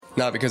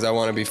not because I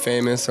want to be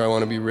famous or I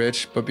want to be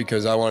rich, but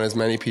because I want as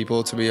many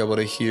people to be able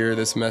to hear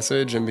this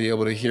message and be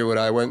able to hear what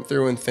I went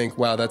through and think,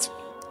 wow, that's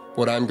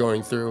what I'm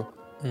going through.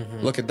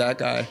 Look at that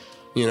guy,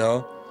 you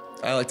know?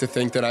 I like to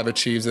think that I've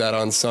achieved that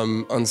on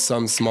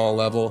some small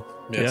level.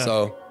 Yeah.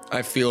 So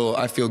I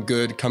feel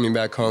good coming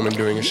back home and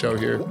doing a show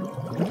here.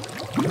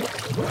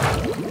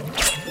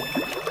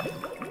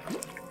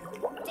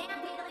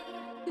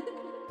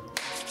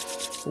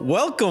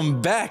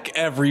 Welcome back,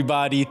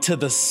 everybody, to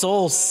the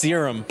Soul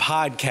Serum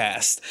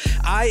podcast.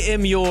 I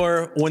am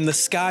your When the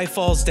Sky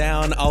Falls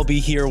Down, I'll Be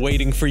Here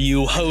Waiting for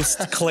You host,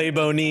 Clay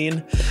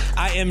Bonine.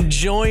 I am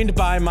joined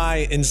by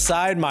my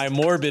Inside My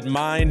Morbid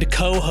Mind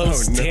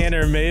co-host,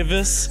 Tanner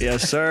Mavis.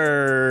 Yes,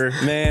 sir.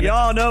 Man,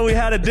 y'all know we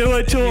had to do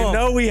it to him. You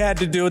know we had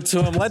to do it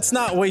to him. Let's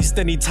not waste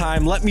any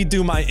time. Let me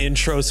do my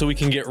intro so we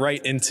can get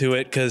right into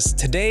it, because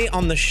today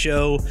on the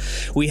show,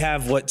 we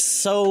have what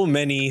so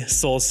many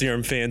Soul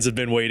Serum fans have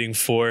been waiting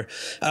for.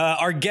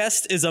 Our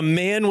guest is a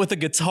man with a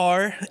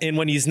guitar, and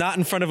when he's not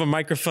in front of a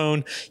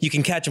microphone, you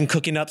can catch him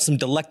cooking up some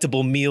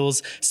delectable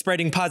meals,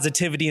 spreading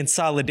positivity and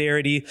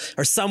solidarity,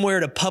 or somewhere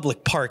at a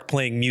public park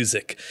playing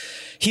music.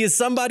 He is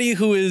somebody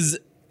who is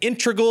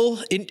integral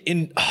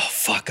I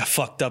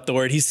fucked up the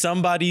word. He's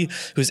somebody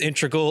who's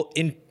integral.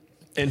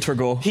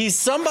 He's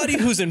somebody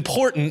who's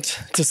important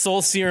to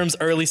Soul Serum's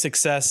early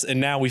success, and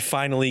now we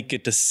finally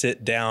get to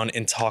sit down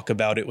and talk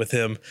about it with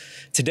him.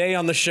 Today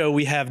on the show,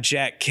 we have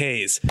Jack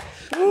Kays.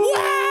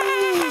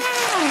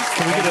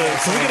 Can we get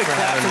a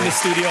clap from the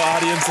studio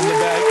audience in the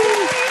back?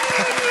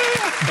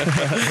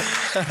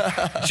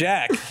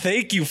 Jack,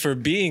 thank you for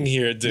being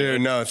here, dude.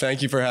 No,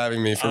 thank you for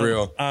having me, for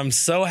real. I'm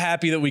so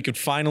happy that we could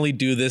finally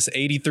do this,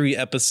 83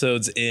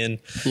 episodes in.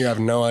 You have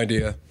no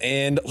idea.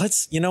 And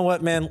you know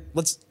what, man?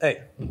 Let's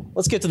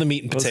get to the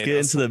meat and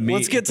potatoes.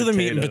 Let's get to the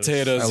meat and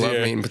potatoes. I love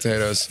meat and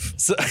potatoes.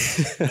 So,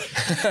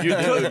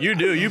 You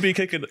do. You be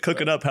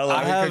cooking up hella.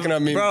 I'm cooking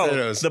up meat and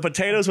potatoes. The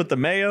potatoes with the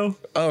mayo.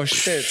 Oh,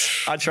 shit.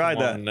 I tried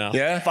that. now.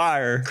 Yeah?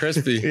 Fire.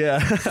 Crispy. Yeah.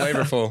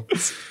 Flavorful.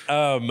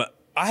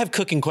 I have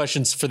cooking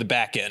questions for the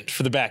back end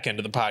of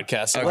the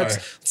podcast. So Okay.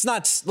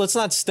 let's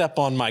not step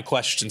on my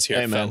questions here,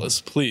 Amen.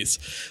 fellas. Please.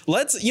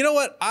 You know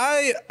what?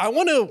 I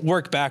want to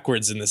work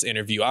backwards in this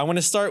interview. I want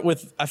to start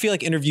with, I feel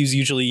like interviews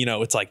usually,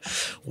 it's like,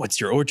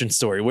 what's your origin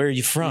story? Where are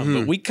you from?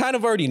 But we kind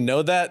of already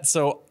know that.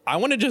 So I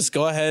want to just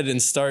go ahead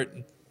and start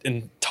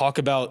and talk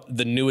about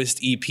the newest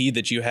EP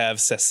that you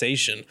have,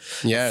 Cessation.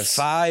 Yes.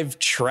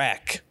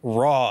 5-track,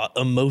 raw,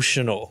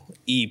 emotional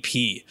EP.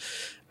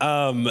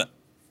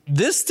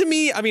 This to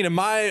me, I mean, in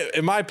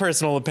my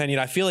personal opinion,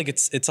 I feel like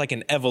it's like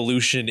an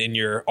evolution in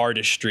your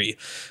artistry.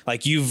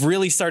 Like you've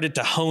really started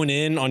to hone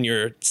in on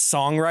your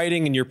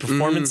songwriting and your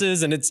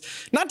performances. And it's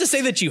not to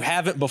say that you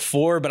haven't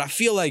before, but I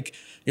feel like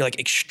you're like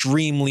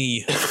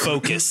extremely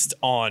focused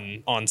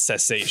on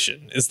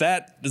Cessation. Is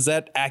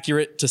that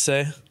accurate to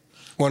say?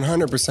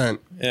 100%.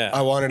 Yeah.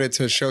 I wanted it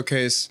to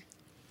showcase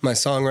my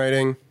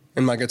songwriting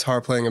and my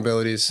guitar playing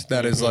abilities.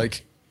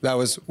 That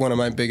was one of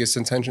my biggest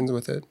intentions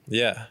with it.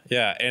 Yeah,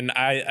 yeah, and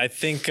I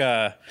think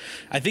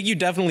you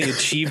definitely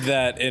achieved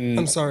that.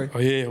 I'm sorry. Oh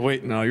yeah,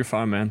 wait, No, you're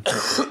fine, man.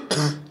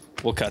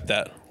 we'll cut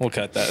that.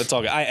 It's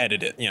all good. I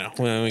edit it. We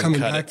Coming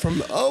cut back it.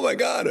 from, oh my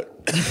God.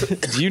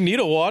 Do you need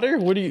a water?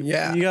 What do you?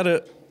 Yeah. You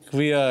gotta.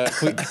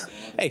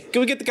 Hey,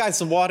 can we get the guy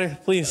some water,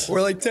 please?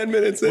 We're like 10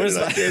 minutes in and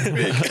I can't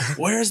speak.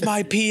 Where's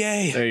my PA?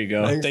 There you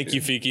go. Thank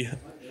you, Fiki.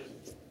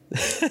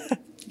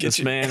 This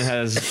man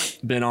has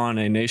been on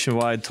a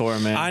nationwide tour,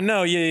 man. I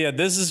know, yeah.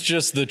 This is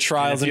just the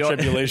trials and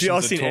tribulations. If y'all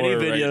of seen tour any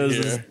right videos,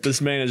 here.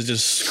 this man is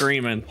just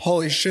screaming.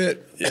 Holy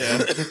shit.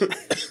 Yeah.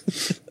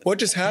 What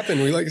just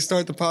happened? We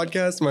start the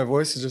podcast. My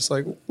voice is just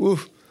like,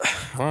 oof.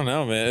 I don't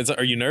know, man.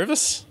 Are you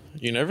nervous?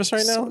 You nervous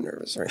right now? So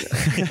nervous right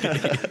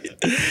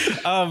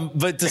now.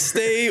 But to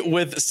stay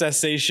with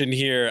Cessation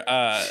here,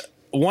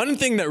 one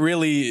thing that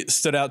really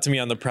stood out to me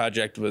on the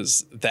project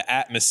was the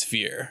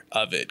atmosphere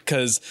of it.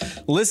 Because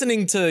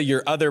listening to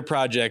your other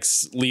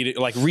projects,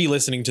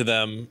 re-listening to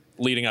them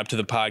leading up to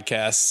the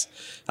podcasts,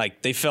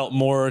 like they felt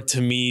more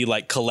to me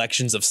like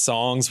collections of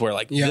songs where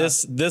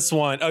this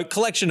one, a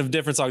collection of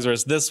different songs,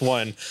 whereas this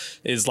one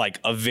is like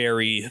a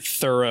very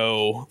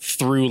thorough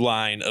through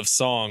line of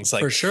songs.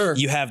 Like for sure.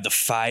 You have the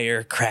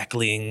fire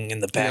crackling in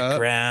the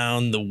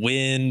background, the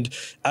wind.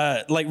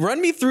 Run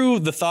me through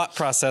the thought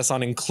process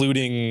on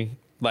including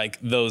like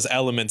those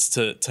elements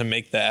to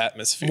make the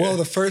atmosphere. Well,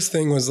 the first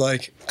thing was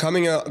like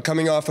coming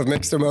off of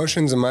Mixed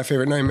Emotions and My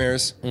Favorite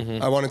Nightmares.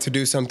 I wanted to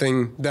do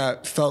something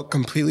that felt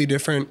completely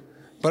different,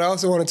 but I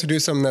also wanted to do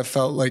something that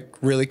felt like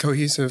really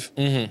cohesive.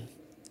 And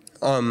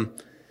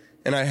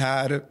I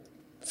had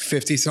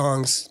 50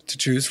 songs to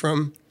choose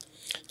from.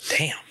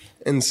 Damn.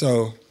 And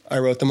so I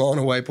wrote them all on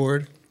a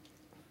whiteboard.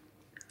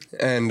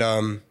 And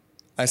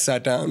I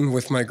sat down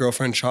with my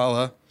girlfriend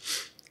Chala,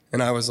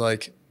 and I was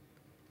like,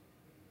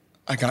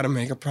 I got to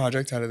make a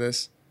project out of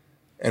this.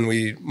 And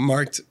we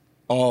marked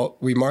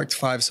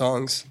 5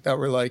 songs that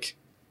were like,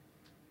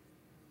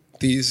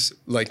 these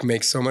like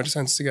make so much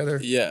sense together.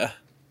 Yeah.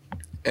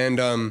 And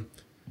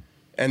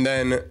And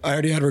then I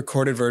already had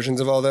recorded versions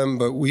of all them,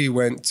 but we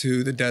went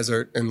to the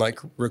desert and like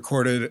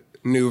recorded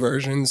new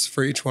versions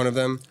for each one of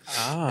them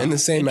in the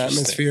same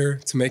atmosphere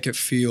to make it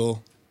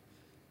feel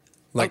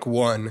like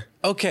one.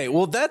 Okay,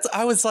 well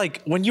I was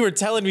like, when you were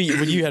telling me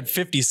when you had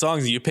 50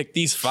 songs and you picked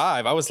these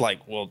 5, I was like,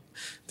 well,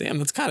 damn,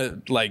 that's kind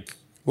of like,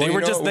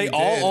 they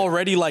all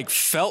already like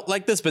felt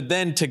like this, but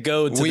then to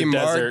go to the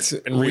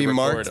desert and we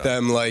marked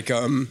them like,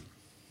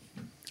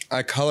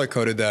 I color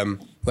coded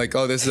them like,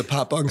 oh, this is a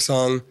pop punk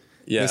song.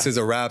 Yeah. This is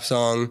a rap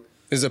song.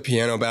 This is a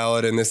piano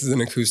ballad. And this is an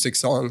acoustic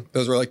song.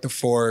 Those were like the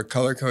 4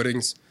 color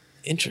codings.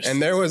 Interesting.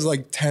 And there was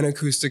like 10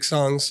 acoustic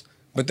songs,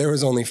 but there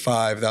was only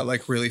 5 that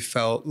like really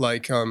felt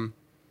like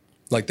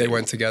they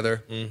went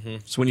together. Mm-hmm.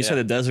 So when you said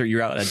the desert,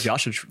 you're out at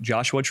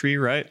Joshua Tree,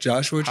 right?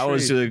 Joshua Tree. How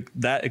was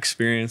that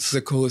experience? It's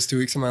the coolest 2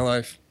 weeks of my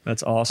life.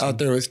 That's awesome. Out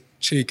there with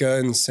Chica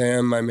and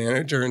Sam, my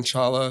manager, and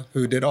Chala,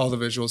 who did all the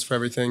visuals for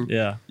everything.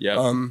 Yeah.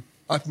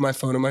 I put my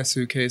phone in my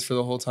suitcase for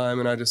the whole time,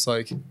 and I just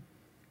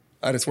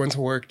went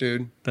to work,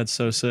 dude. That's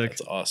so sick.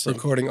 That's awesome.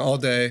 Recording all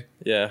day.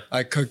 Yeah.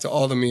 I cooked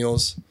all the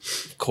meals.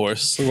 Of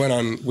course.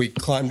 We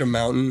climbed a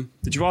mountain.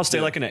 Did you all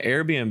stay like in an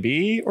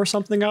Airbnb or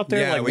something out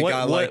there? Yeah,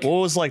 what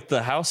was like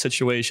the house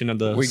situation of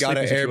the We got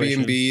an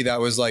situation? Airbnb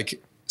that was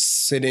like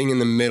sitting in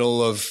the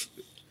middle of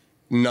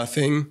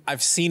nothing.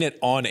 I've seen it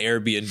on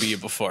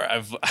Airbnb before.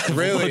 I've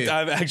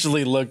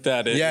actually looked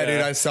at it. Yeah,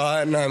 dude, I saw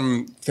it and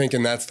I'm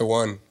thinking that's the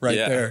one right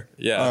there.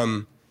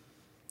 Yeah.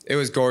 It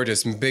was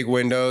gorgeous. Big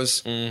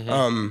windows.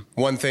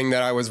 One thing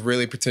that I was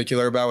really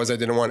particular about was I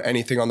didn't want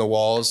anything on the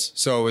walls.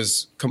 So it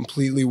was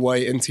completely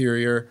white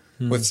interior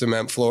with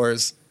cement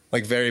floors,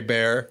 like very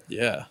bare.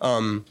 Yeah.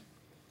 I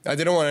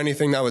didn't want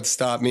anything that would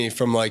stop me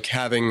from like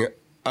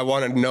I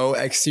wanted no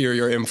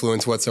exterior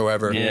influence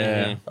whatsoever.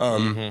 Yeah.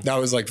 That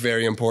was like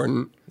very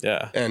important.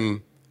 Yeah.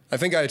 And I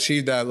think I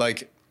achieved that.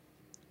 Like,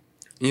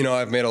 you know,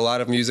 I've made a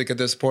lot of music at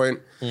this point,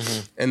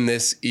 and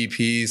this EP,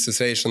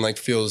 Cessation, like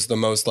feels the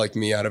most like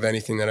me out of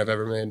anything that I've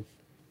ever made.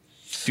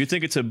 Do you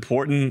think it's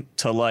important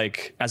to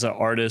like, as an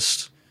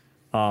artist,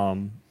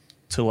 to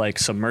like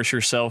submerge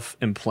yourself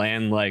and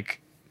plan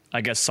like,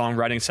 I guess,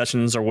 songwriting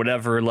sessions or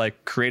whatever,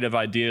 like creative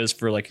ideas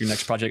for like your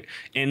next project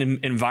in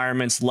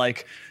environments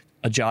like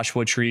a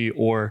Joshua Tree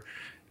or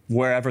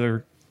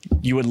wherever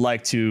you would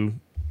like to,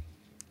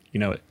 you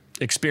know,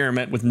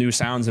 experiment with new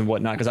sounds and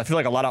whatnot? Because I feel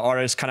like a lot of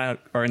artists kind of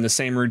are in the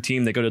same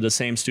routine. They go to the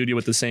same studio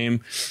with the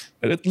same,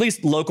 at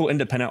least local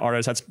independent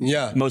artists.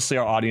 That's mostly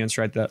our audience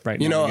right now.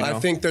 You know, I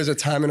think there's a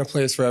time and a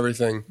place for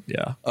everything.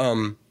 Yeah.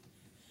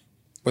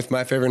 With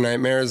My Favorite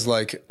Nightmares,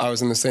 like I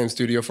was in the same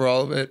studio for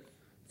all of it.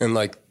 And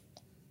like,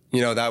 you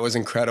know, that was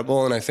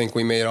incredible. And I think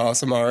we made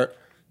awesome art.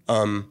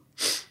 I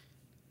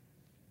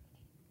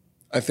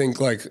think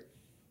like,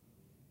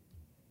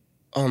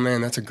 oh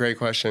man, that's a great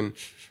question.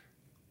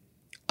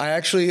 I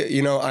actually,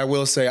 you know, I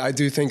will say, I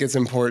do think it's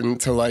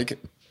important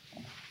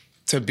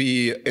to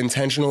be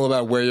intentional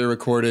about where you're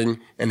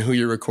recording and who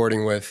you're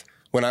recording with.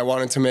 When I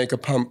wanted to make a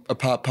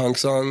pop punk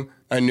song,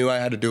 I knew I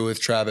had to do it with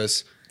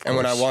Travis. And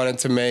when I wanted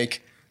to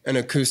make an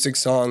acoustic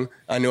song,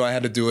 I knew I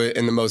had to do it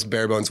in the most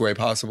bare bones way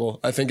possible.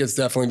 I think it's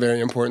definitely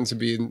very important to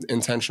be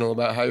intentional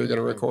about how you're going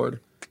to record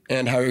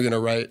and how you're going to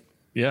write.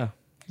 Yeah.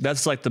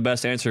 That's like the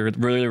best answer. It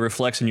really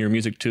reflects in your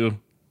music too.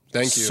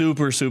 Thank you.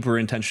 Super, super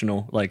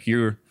intentional. Like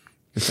you're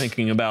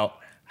thinking about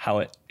how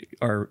it,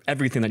 or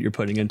everything that you're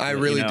putting into I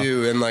really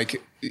do. And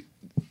like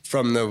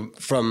from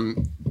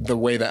the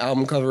way the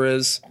album cover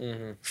is,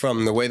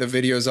 from the way the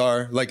videos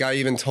are, like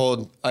I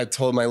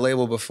told my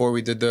label before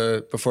we did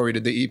the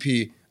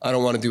EP, I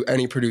don't want to do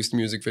any produced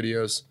music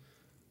videos.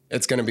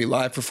 It's going to be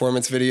live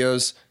performance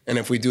videos. And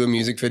if we do a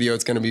music video,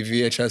 it's going to be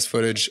VHS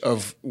footage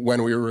of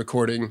when we were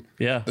recording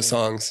the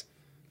songs.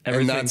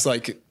 Everything. And that's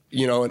like,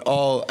 you know, it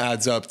all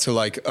adds up to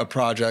like a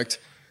project.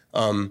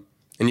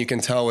 And you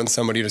can tell when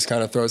somebody just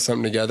kind of throws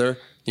something together.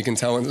 You can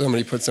tell when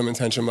somebody puts some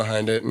intention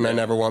behind it. And I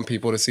never want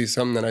people to see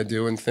something that I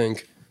do and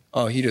think,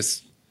 oh, he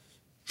just...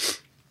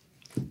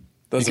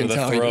 Those are the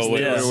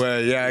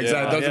throwaways. Yeah,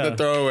 exactly. Those are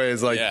the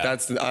throwaways. Like,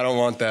 I don't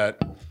want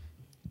that.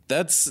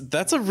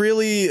 That's a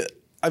really...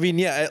 I mean,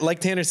 yeah, like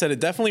Tanner said, it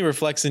definitely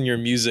reflects in your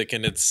music.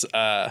 And it's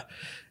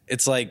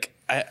like,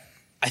 I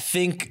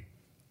think...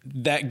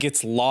 that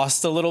gets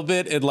lost a little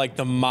bit in like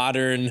the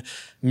modern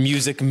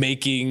music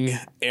making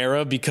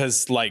era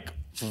because like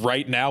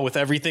right now with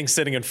everything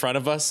sitting in front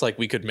of us, like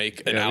we could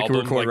make an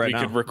album, like we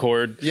could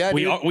record. Yeah,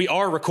 we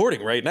are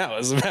recording right now.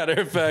 As a matter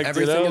of fact,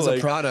 everything is a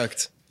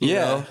product. You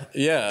know?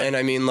 And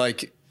I mean,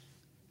 like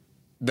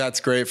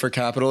that's great for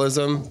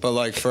capitalism, but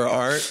like for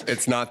art,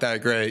 it's not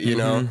that great, you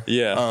know?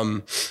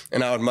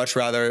 And I would much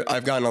rather,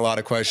 I've gotten a lot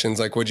of questions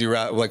like, why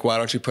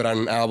don't you put on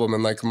an album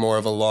and like more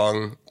of a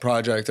long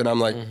project? And I'm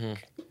like,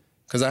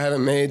 because I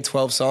haven't made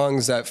 12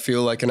 songs that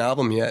feel like an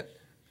album yet.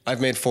 I've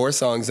made 4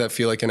 songs that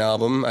feel like an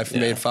album. I've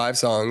made 5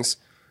 songs.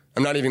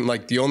 I'm not even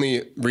like, the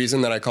only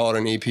reason that I call it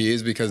an EP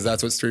is because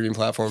that's what streaming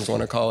platforms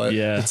want to call it.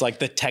 Yeah. It's like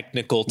the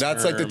technical term.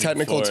 That's like the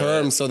technical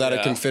term so that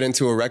it can fit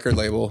into a record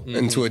label,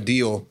 into a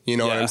deal. You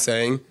know what I'm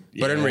saying?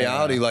 But in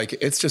reality, like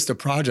it's just a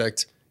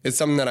project. It's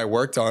something that I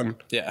worked on.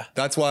 Yeah.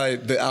 That's why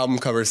the album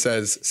cover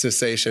says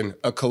Cessation,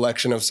 a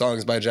collection of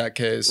songs by Jack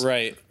Kays.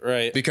 Right.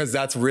 Because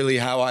that's really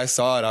how I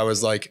saw it. I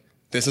was like,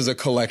 this is a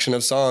collection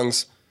of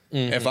songs.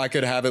 Mm-hmm. If I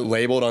could have it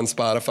labeled on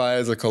Spotify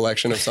as a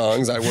collection of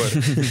songs, I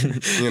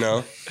would. You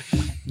know?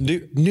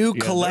 New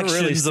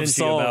collections really of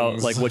songs.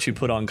 About, like, what you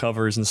put on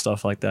covers and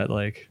stuff like that.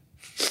 Like,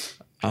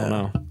 I don't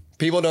know.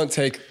 People don't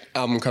take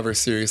album covers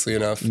seriously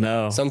enough.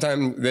 No.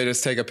 Sometimes they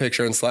just take a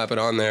picture and slap it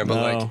on there.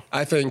 But like,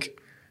 I think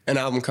an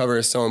album cover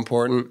is so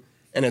important,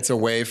 and it's a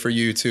way for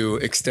you to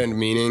extend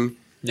meaning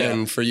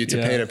and for you to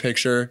paint a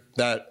picture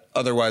that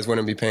otherwise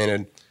wouldn't be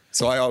painted.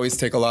 So I always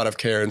take a lot of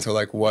care into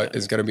like what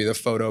is going to be the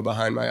photo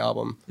behind my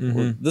album.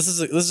 Mm-hmm. This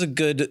is a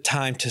good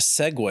time to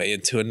segue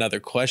into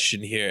another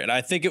question here, and I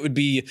think it would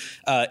be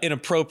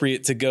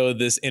inappropriate to go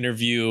this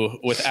interview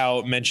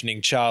without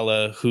mentioning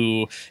Chala,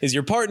 who is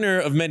your partner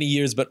of many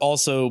years, but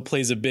also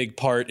plays a big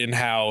part in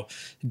how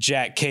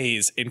Jack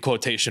Kays, in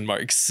quotation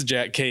marks,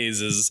 Jack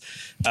Kays is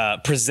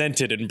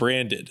presented and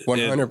branded.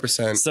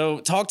 100%. So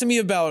talk to me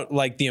about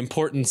like the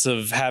importance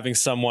of having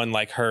someone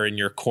like her in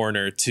your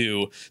corner,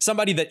 to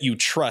somebody that you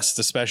trust,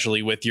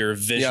 especially with your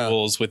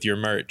visuals, with your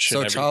merch.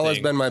 So Chala's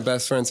been my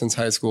best friend since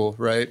high school,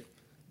 right?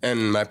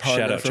 And my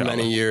partner for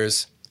many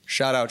years.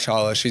 Shout out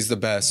Chala. She's the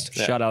best.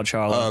 Yeah. Shout out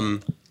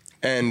Chala.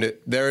 And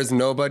there is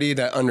nobody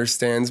that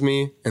understands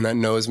me and that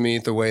knows me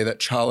the way that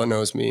Chala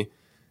knows me.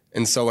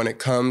 And so when it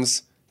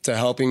comes to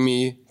helping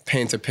me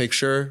paint a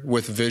picture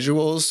with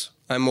visuals,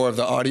 I'm more of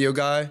the audio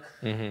guy.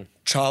 Mm-hmm.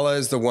 Chala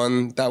is the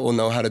one that will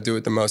know how to do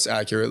it the most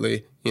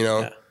accurately, you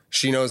know? Yeah.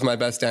 She knows my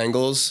best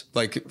angles,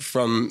 like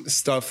from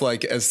stuff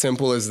like as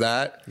simple as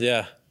that.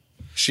 Yeah.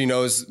 She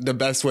knows the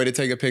best way to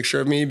take a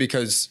picture of me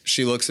because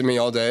she looks at me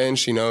all day and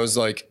she knows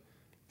like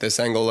this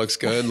angle looks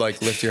good.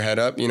 Like lift your head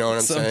up. You know what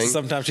I'm saying?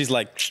 Sometimes she's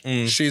like,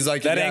 she's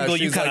like, that angle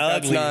you kind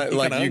of that's ugly. not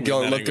like you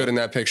don't look good in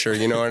that picture.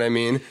 You know what I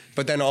mean?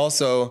 But then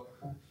also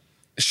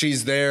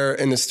she's there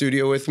in the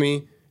studio with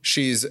me.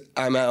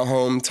 I'm at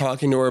home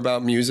talking to her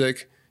about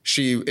music.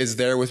 She is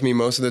there with me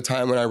most of the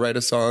time when I write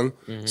a song.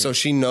 Mm-hmm. So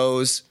she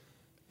knows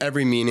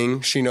every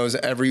meaning. She knows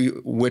every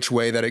which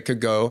way that it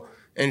could go.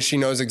 And she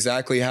knows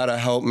exactly how to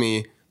help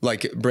me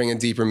like bring a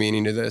deeper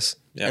meaning to this.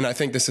 Yeah. And I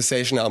think the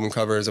Cessation album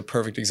cover is a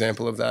perfect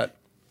example of that.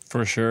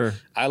 For sure.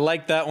 I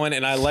like that one.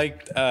 And I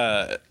liked,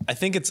 I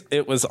think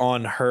it was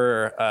on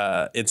her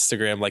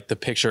Instagram, like the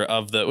picture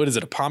of what is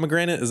it, a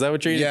pomegranate? Is that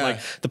what you're eating? Yeah. Like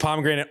the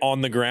pomegranate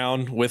on the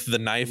ground with the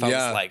knife. I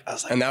was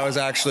like, and that was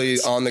actually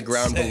on the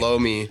ground below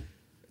me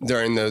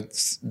during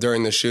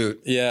the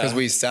shoot. Yeah. Because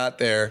we sat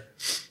there,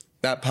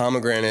 that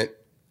pomegranate,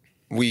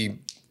 we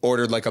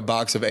ordered like a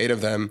box of 8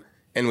 of them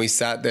and we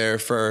sat there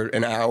for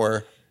an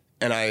hour,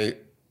 and I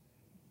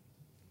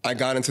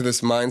got into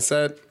this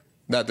mindset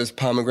that this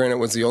pomegranate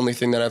was the only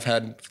thing that I've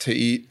had to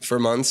eat for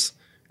months,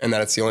 and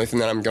that it's the only thing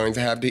that I'm going to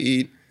have to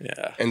eat.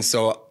 Yeah. And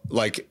so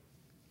like,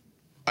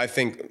 I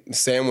think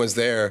Sam was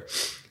there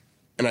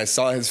and I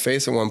saw his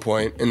face at one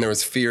point and there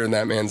was fear in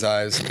that man's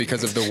eyes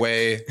because of the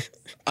way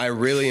I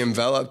really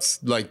enveloped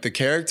like the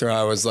character.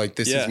 I was like,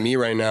 this is me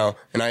right now.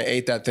 And I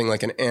ate that thing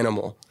like an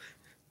animal.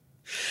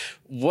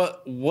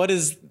 What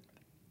is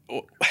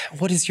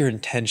your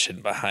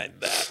intention behind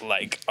that?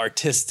 Like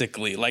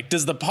artistically, like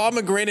does the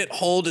pomegranate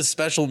hold a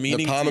special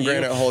meaning? The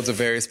pomegranate holds a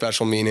very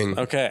special meaning.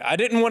 Okay. I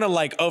didn't want to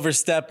like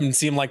overstep and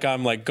seem like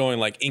I'm like going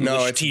like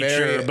English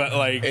teacher, but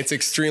like it's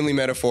extremely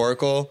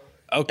metaphorical.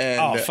 Okay.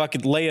 Oh,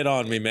 fucking lay it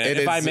on me, man.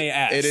 If I may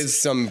ask. It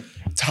is some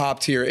top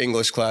tier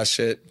English class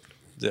shit.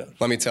 Yeah.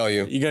 Let me tell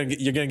you.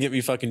 You're gonna get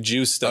me fucking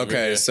juiced over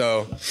here.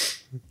 So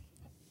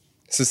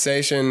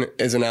Cessation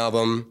is an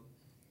album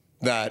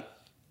that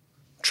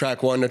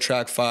track 1 to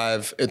track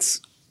 5, it's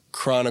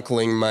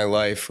chronicling my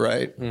life,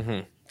 right?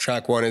 Mm-hmm.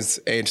 Track 1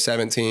 is age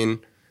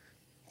 17,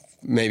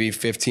 maybe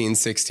 15,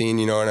 16,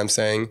 you know what I'm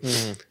saying?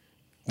 Mm-hmm.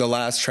 The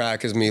last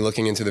track is me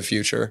looking into the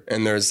future,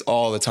 and there's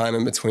all the time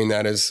in between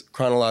that is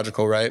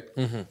chronological, right?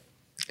 Mm-hmm.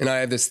 And I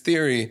have this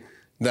theory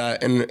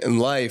that in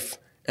life,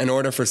 in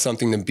order for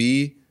something to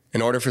be,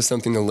 in order for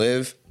something to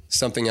live,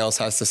 something else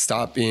has to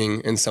stop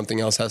being and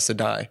something else has to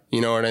die.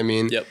 You know what I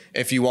mean? Yep.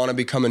 If you want to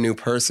become a new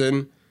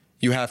person,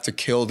 you have to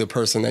kill the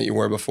person that you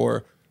were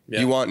before. Yeah.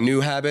 You want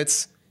new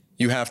habits,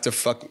 you have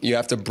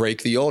to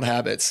break the old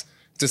habits.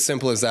 It's as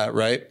simple as that,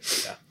 right?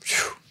 Yeah.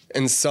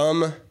 In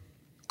some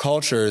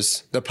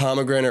cultures, the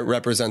pomegranate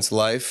represents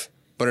life,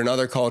 but in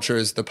other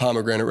cultures, the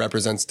pomegranate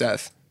represents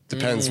death.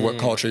 Depends what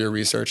culture you're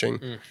researching.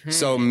 Mm-hmm.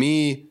 So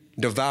me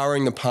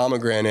devouring the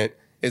pomegranate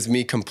is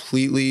me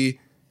completely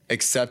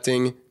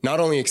accepting,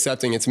 not only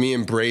accepting, it's me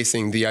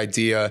embracing the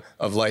idea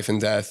of life and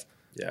death.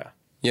 Yeah.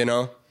 You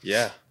know?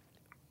 Yeah.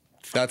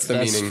 That's the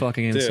meaning. That's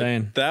fucking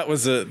insane. Dude, that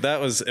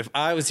was if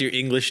I was your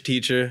English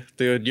teacher,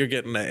 dude, you're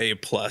getting an A+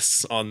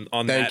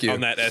 on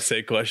that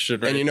essay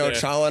question. Right. And you know,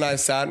 Chala and I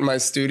sat in my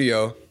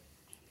studio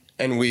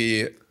and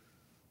we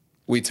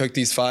took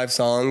these 5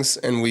 songs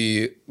and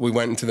we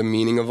went into the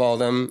meaning of all of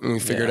them and we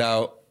figured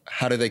out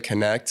how do they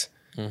connect?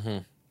 Mm-hmm.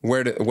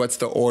 What's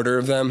the order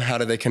of them? How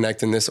do they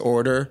connect in this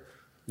order?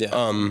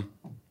 Yeah.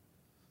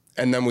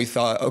 And then we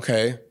thought,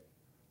 okay,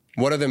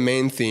 what are the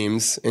main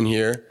themes in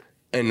here,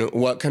 and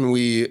what can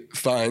we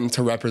find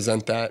to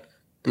represent that?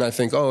 And I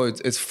think,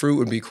 it's fruit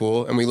would be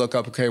cool. And we look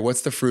up, okay,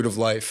 what's the fruit of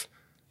life?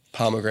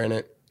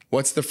 Pomegranate.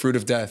 What's the fruit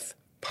of death?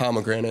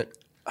 Pomegranate.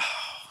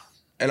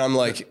 And I'm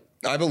like,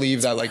 I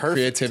believe that like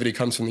creativity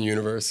comes from the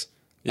universe.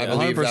 Yeah, I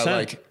believe 100%. That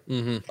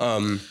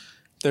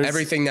like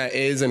everything that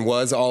is and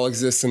was all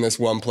exists in this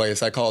one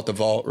place. I call it the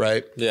vault,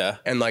 right? Yeah.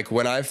 And like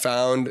when I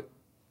found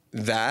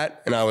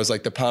that and I was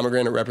like, the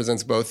pomegranate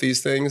represents both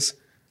these things,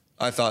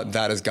 I thought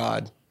that is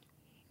God.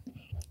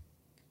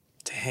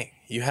 Dang,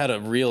 you had a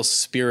real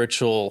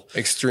spiritual...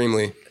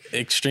 Extremely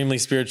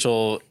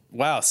spiritual...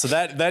 Wow, so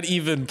that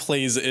even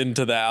plays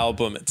into the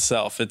album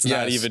itself. It's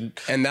not even...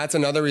 And that's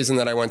another reason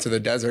that I went to the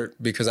desert,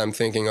 because I'm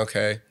thinking,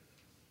 okay,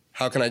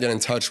 how can I get in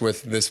touch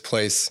with this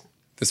place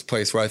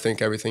where I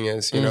think everything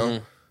is, you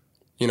know?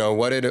 You know,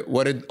 what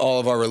did all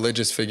of our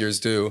religious figures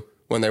do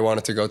when they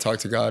wanted to go talk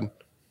to God?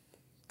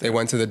 They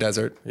went to the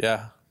desert.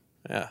 Yeah.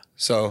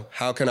 So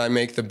how can I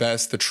make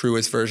the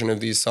truest version of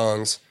these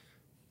songs?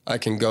 I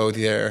can go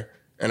there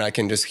and I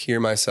can just hear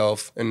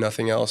myself and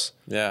nothing else.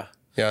 Yeah.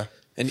 Yeah.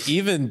 And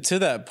even to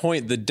that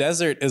point, the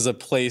desert is a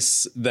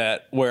place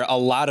where a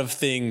lot of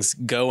things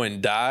go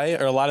and die,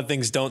 or a lot of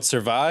things don't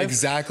survive.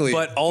 Exactly.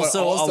 But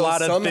also a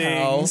lot of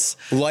things.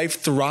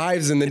 Life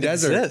thrives in the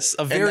desert. Exists.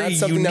 A very and that's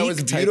something that was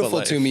unique type of beautiful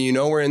life. to me. You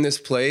know, we're in this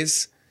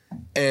place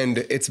and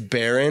it's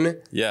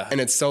barren. Yeah. And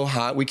it's so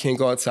hot we can't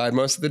go outside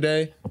most of the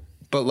day.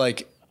 But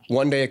like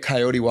one day a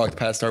coyote walked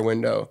past our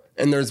window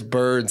and there's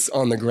birds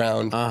on the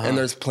ground and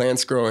there's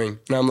plants growing.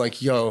 And I'm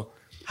like, yo,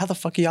 how the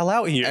fuck are y'all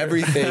out here?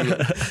 Everything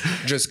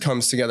just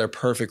comes together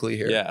perfectly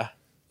here. Yeah.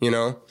 You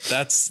know?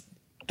 That's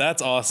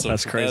awesome.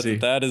 That's crazy.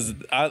 That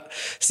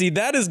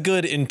is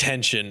good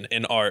intention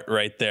in art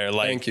right there.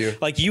 Like, thank you.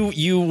 Like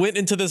you went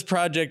into this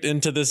project,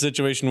 into this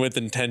situation with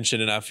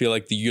intention, and I feel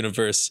like the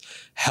universe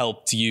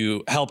helped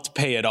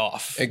pay it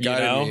off. It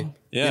guided me.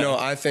 Yeah. You know,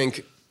 I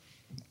think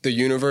the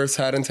universe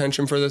had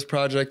intention for this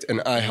project and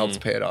I helped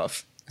pay it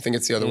off. I think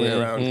it's the other way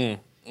around.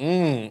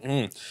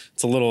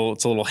 It's a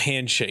little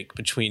handshake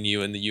between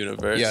you and the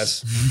universe.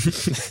 Yes.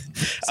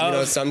 So, you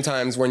know,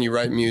 sometimes when you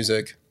write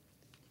music,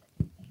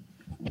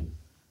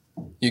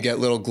 you get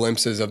little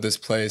glimpses of this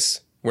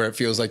place where it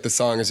feels like the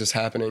song is just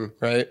happening,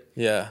 right?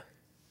 Yeah.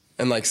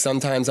 And like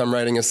sometimes I'm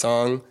writing a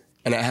song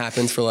and it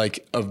happens for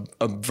like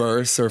a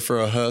verse or for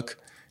a hook,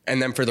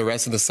 and then for the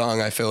rest of the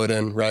song I fill it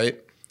in, right?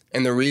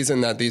 And the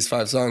reason that these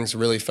 5 songs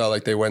really felt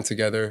like they went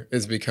together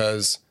is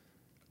because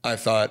I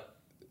thought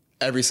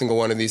every single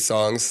one of these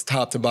songs,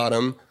 top to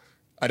bottom,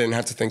 I didn't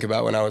have to think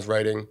about when I was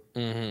writing.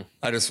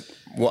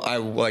 I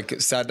like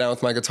sat down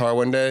with my guitar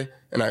one day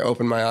and I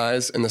opened my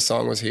eyes and the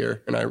song was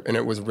here and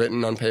it was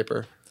written on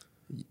paper.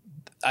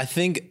 I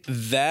think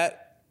that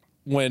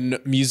when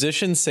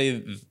musicians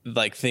say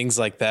like things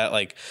like that,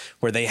 like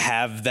where they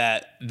have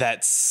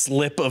that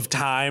slip of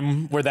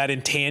time where that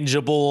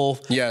intangible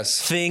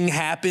thing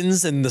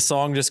happens and the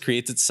song just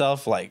creates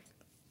itself, like,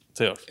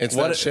 dude, it's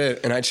that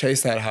shit. And I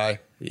chase that high.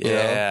 Yeah.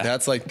 You know?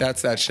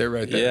 That's that shit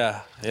right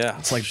there. Yeah.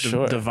 It's like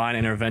divine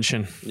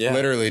intervention. Yeah.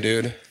 Literally,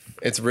 dude.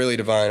 It's really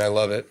divine. I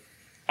love it.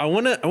 I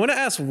want to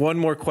ask one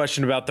more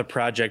question about the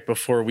project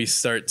before we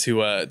start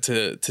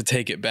to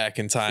take it back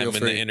in time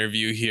in the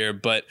interview here.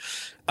 But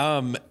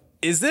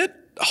is it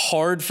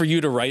hard for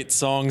you to write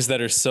songs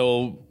that are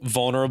so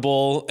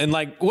vulnerable? And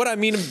like what I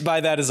mean by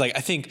that is like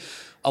I think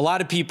a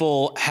lot of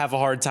people have a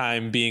hard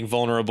time being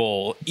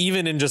vulnerable,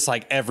 even in just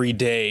like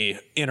everyday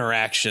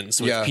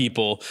interactions with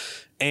people.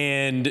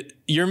 And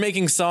you're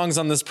making songs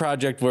on this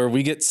project where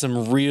we get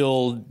some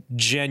real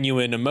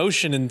genuine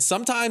emotion. And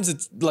sometimes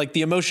it's like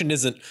the emotion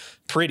isn't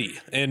pretty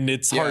and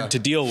it's hard to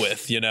deal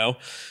with, you know?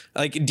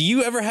 Like, do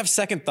you ever have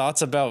second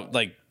thoughts about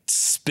like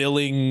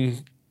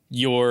spilling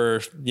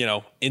your, you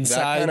know,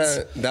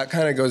 insides? That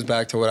kind of goes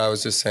back to what I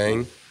was just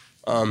saying.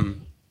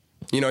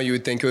 You know, you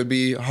would think it would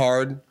be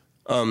hard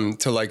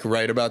to like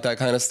write about that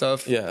kind of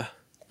stuff. Yeah.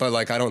 But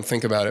like, I don't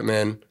think about it,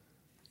 man.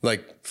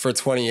 Like for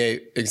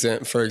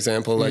 28, for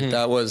example, like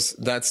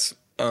that's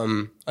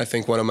I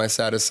think one of my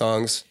saddest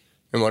songs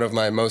and one of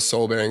my most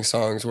soul bearing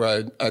songs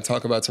where I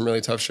talk about some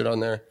really tough shit on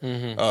there.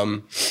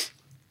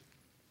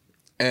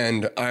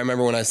 And I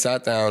remember when I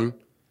sat down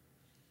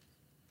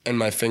and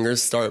my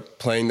fingers start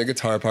playing the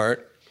guitar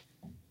part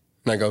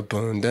and I go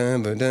boom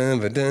dum ba dum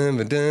ba dum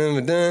ba dum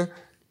ba dum,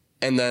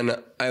 and then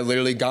I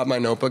literally got my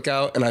notebook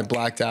out and I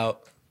blacked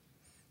out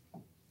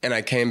and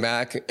I came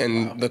back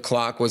and the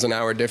clock was an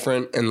hour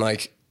different and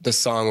like the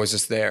song was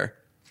just there.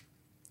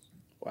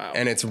 Wow.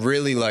 And it's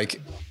really like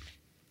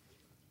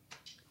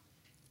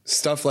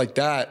stuff like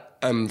that.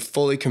 I'm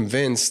fully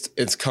convinced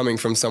it's coming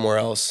from somewhere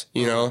else.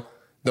 You know,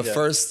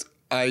 first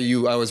I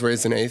was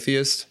raised an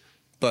atheist,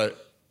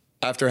 but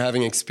after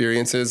having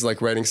experiences like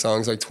writing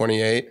songs like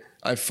 28,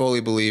 I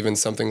fully believe in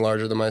something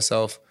larger than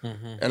myself.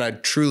 And I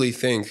truly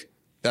think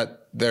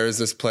that there is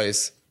this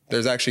place.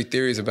 There's actually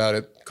theories about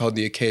it called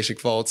the Akashic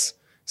Vaults.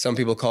 Some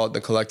people call it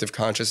the collective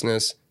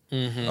consciousness.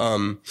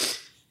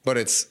 But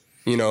it's,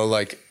 you know,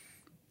 like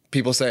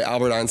people say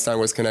Albert Einstein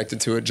was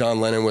connected to it, John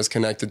Lennon was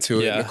connected to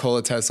it, Yeah.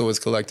 Nikola Tesla was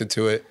connected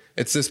to it.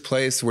 It's this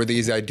place where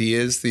these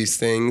ideas, these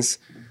things,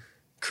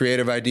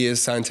 creative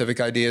ideas, scientific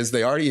ideas,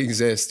 they already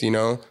exist, you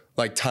know?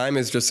 Like time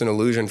is just an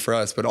illusion for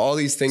us, but all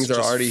these things are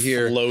Just already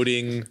here.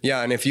 floating.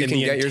 Yeah, and if you in can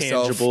the get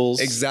yourself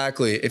intangibles.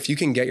 exactly, if you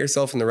can get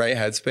yourself in the right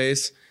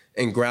headspace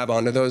and grab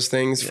onto those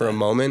things for a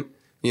moment,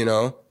 you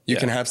know, you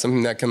can have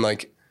something that can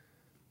like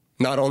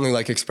not only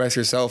like express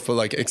yourself, but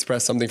like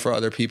express something for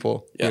other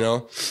people, you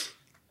know?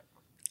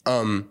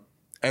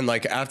 And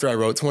like after I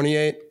wrote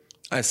 28,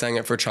 I sang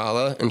it for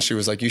Chala and she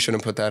was like, you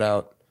shouldn't put that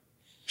out.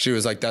 She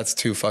was like, that's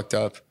too fucked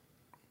up.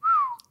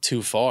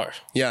 Too far.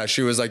 Yeah,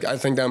 she was like, I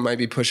think that might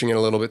be pushing it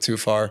a little bit too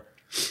far.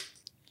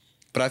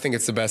 But I think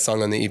it's the best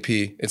song on the EP.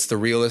 It's the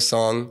realest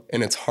song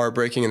and it's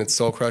heartbreaking and it's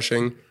soul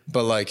crushing.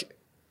 But like,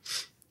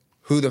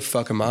 who the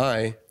fuck am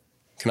I?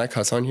 Can I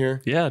cuss on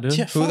here? Yeah, dude.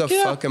 Yeah. Who the Fuck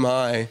yeah. fuck am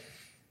I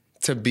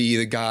to be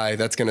the guy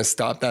that's going to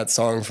stop that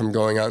song from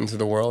going out into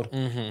the world?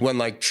 When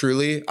like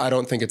truly, I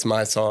don't think it's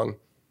my song.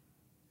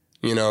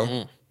 You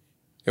know?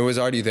 It was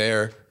already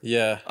there.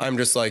 Yeah. I'm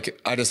just like,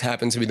 I just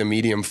happen to be the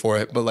medium for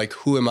it. But like,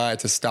 who am I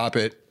to stop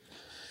it?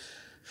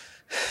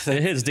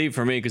 It hits deep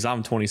for me because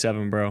I'm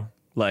 27, bro.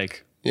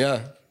 Like,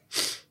 Yeah.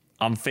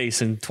 I'm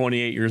facing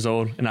 28 years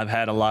old and I've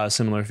had a lot of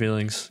similar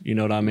feelings. You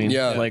know what I mean?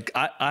 Yeah. Like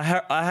I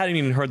hadn't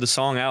even heard the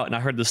song out and I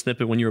heard the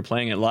snippet when you were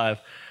playing it live.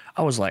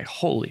 I was like,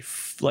 holy,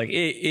 like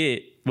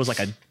it was like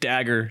a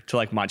dagger to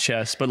like my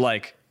chest, but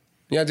like,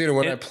 Yeah, dude,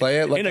 when I play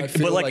it, like, in a- I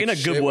feel but, like, like in a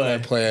shit good when I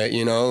way. play it,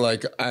 you know?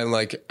 Like,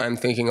 I'm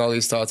thinking all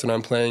these thoughts when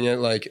I'm playing it.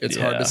 Like, it's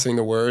hard to Yeah. sing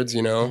the words,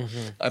 you know?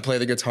 I play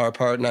the guitar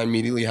part and I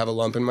immediately have a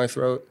lump in my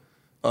throat.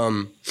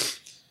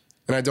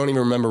 And I don't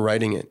even remember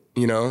writing it,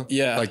 you know?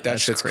 Yeah, Like, that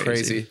that's shit's crazy.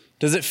 crazy.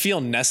 Does it feel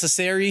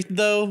necessary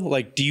though?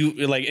 Like, do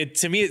you like it?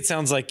 To me, it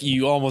sounds like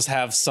you almost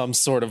have some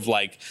sort of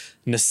like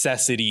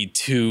necessity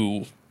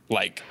to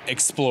like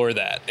explore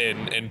that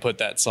and put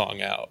that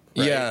song out.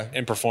 Right? Yeah.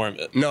 And perform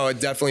it. No, it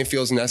definitely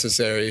feels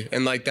necessary.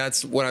 And, like,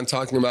 that's what I'm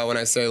talking about when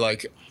I say,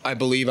 like, I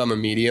believe I'm a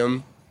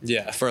medium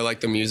Yeah. for, like,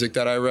 the music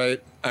that I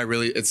write.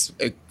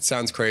 It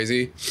sounds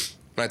crazy.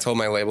 When I told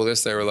my label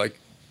this, they were like,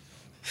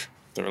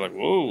 They were like,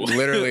 whoa.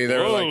 Literally, they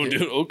were whoa, like-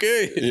 dude,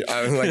 okay.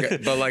 I was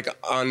like, but like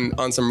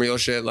on some real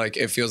shit, like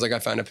it feels like I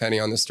found a penny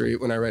on the street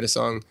when I write a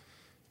song.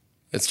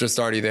 It's just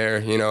already there,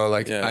 you know.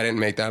 Like Yeah. I didn't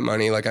make that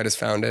money, like I just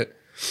found it.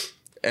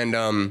 And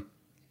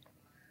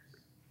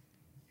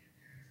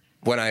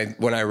when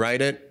I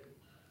write it,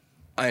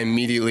 I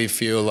immediately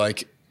feel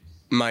like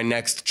my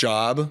next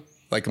job,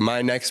 like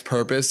my next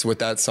purpose with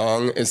that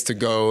song is to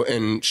go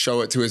and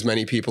show it to as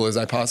many people as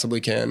I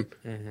possibly can.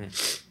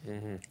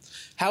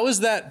 How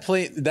is that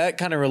play? That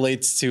kind of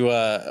relates to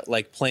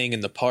like playing in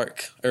the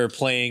park or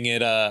playing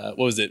at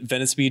what was it,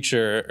 Venice Beach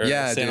or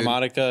Yeah, Santa dude,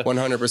 Monica?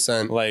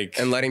 100%. Like-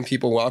 and letting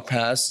people walk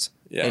past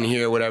Yeah. and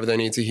hear whatever they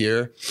need to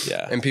hear.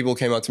 Yeah. And people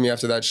came up to me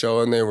after that show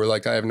and they were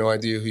like, I have no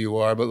idea who you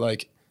are, but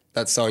like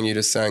that song you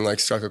just sang like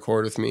struck a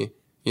chord with me,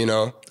 you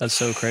know? that's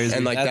so crazy.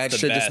 And like That's that the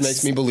shit just best.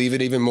 makes me believe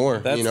it even more.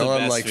 That's you know, the I'm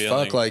best like,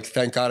 feeling. fuck, like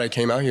thank God I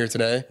came out here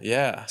today.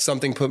 Yeah.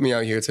 Something put me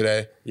out here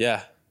today.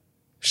 Yeah.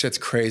 Shit's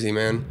crazy,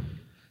 man.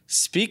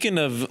 Speaking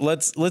of,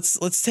 let's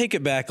take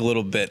it back a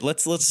little bit.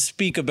 Let's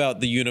speak about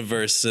the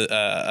universe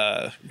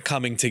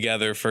coming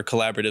together for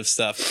collaborative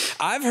stuff.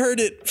 I've heard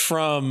it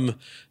from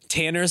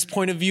Tanner's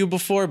point of view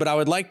before, but I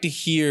would like to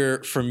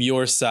hear from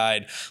your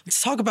side.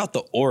 Let's talk about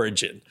the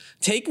origin.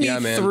 Take me Yeah,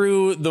 man.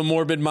 through the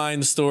Morbid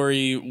Mind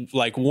story,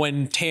 like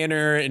when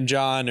Tanner and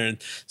John and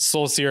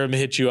Soul Serum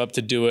hit you up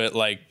to do it.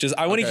 Like, just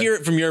I want to Okay. hear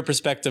it from your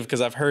perspective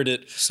because I've heard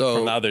it So-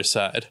 from the other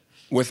side.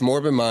 With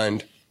Morbid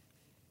Mind,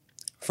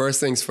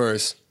 first things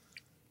first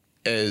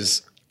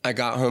is I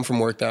got home from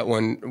work that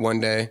one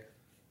day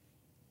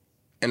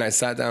and I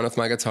sat down with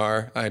my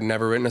guitar. I had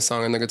never written a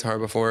song on the guitar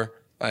before.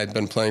 I had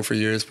been playing for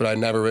years, but I'd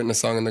never written a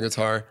song on the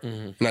guitar.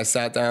 And I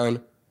sat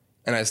down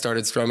and I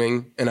started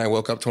strumming and I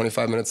woke up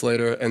 25 minutes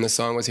later and the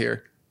song was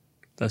here.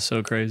 that's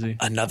so crazy.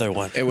 Another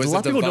one. It was A a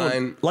lot of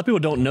divine... people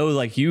don't know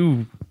like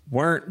you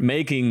weren't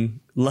making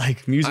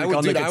like music on the I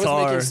was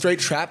guitar. making straight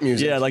trap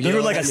music. Yeah, like you know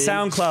were like what a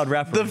I mean? SoundCloud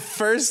rapper. The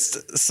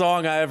first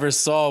song I ever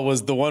saw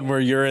was the one where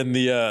you're in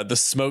the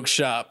smoke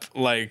shop,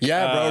 like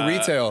Yeah, bro,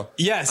 retail.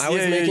 Yes, I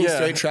was yeah, making yeah.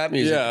 straight trap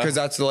music Yeah. because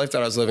that's the life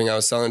that I was living. I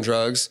was selling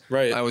drugs.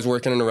 Right. I was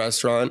working in a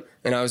restaurant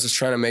and I was just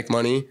trying to make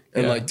money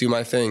and Yeah. like do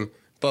my thing.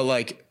 But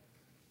like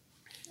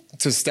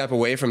to step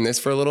away from this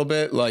for a little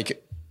bit,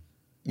 like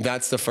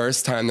that's the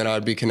first time that I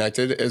would be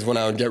connected is when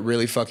I would get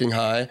really fucking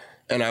high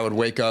and I would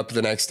wake up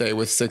the next day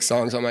with 6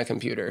 songs on my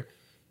computer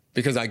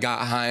because I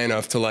got high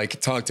enough to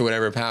like talk to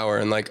whatever power.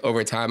 And like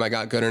over time I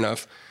got good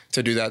enough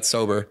to do that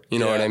sober. You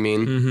know Yeah. what I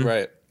mean?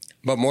 Right.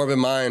 But Morbid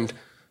Mind,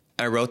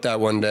 I wrote that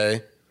one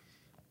day,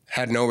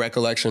 had no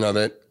recollection of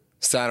it,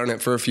 sat on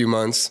it for a few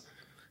months,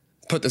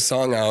 put the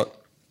song out.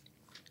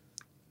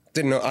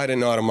 I didn't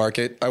know how to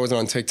market. I wasn't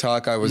on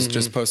TikTok. I was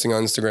just posting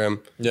on Instagram.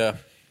 Yeah.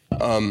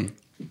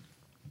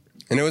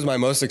 And it was my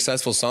most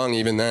successful song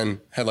even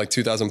then, had like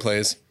 2,000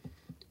 plays.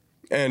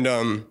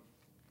 And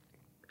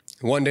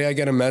one day I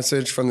get a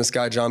message from this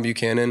guy, John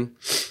Buchanan,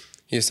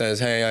 He says,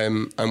 hey,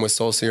 I'm with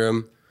Soul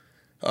Serum.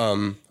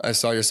 I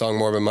saw your song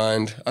Morbid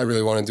Mind. I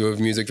really want to do a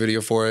music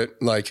video for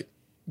it. Like,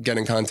 get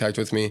in contact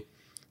with me.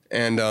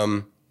 And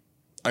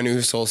I knew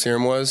who Soul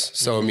Serum was,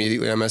 so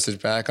immediately I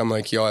messaged back. I'm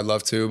like, yo, I'd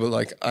love to, but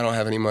like, I don't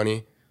have any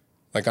money.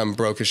 Like, I'm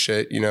broke as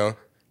shit, you know?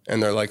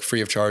 And they're like,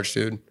 free of charge,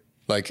 dude.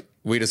 Like,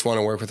 we just want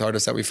to work with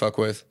artists that we fuck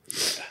with.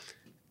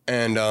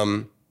 And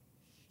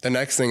the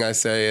next thing I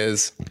say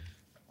is,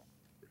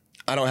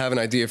 I don't have an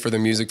idea for the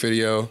music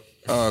video.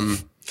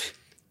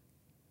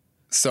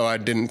 So I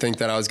didn't think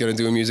that I was going to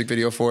do a music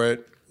video for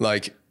it.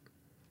 Like,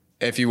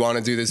 if you want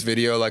to do this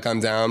video, like, I'm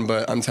down,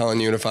 but I'm telling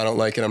you, if I don't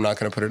like it, I'm not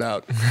going to put it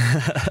out.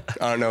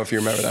 I don't know if you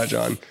remember that,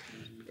 John.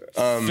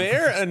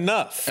 Fair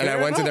enough. And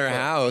I went to their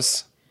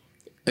house.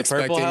 The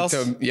Purple House?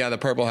 Yeah, the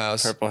Purple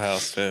House. Purple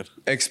House, dude.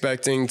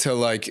 Expecting to,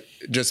 like,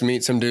 just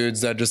meet some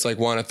dudes that just, like,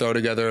 want to throw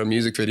together a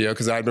music video.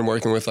 Because I'd been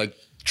working with, like,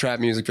 trap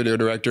music video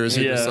directors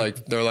who just,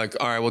 like, they're like,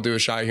 all right, we'll do a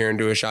shot here and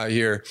do a shot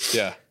here.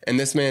 Yeah. And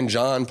this man,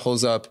 John,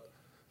 pulls up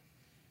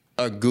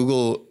a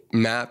Google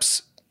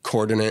Maps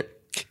coordinate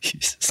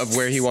of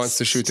where he wants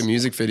to shoot the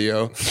music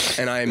video.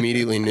 And I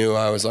immediately knew.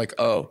 I was like,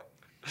 oh,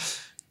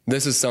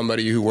 this is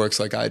somebody who works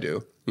like I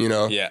do, you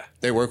know? Yeah.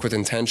 They work with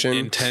intention.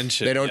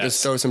 Intention, They don't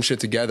just throw some shit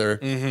together.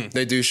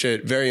 They do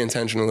shit very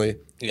intentionally.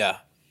 Yeah.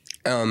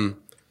 And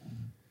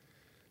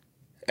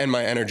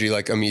my energy,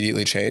 like,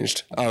 immediately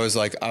changed. I was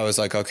like,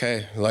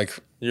 okay, like,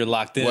 You're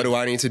locked in. what do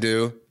I need to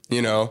do?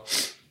 You know?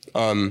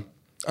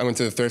 I went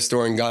to the thrift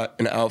store and got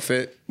an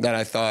outfit that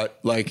I thought,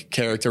 like,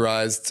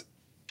 characterized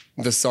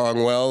the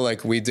song well.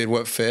 Like, we did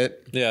what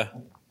fit. Yeah.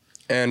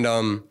 And,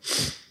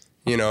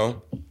 you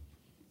know,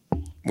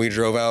 we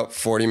drove out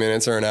 40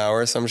 minutes or an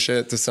hour, some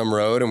shit, to some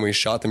road, and we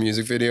shot the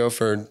music video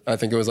for, I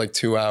think it was like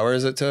 2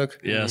 hours it took.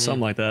 Yeah,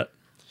 something like that.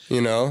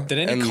 You know? Did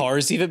any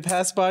cars even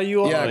pass by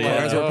you all? Yeah,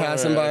 cars were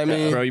passing by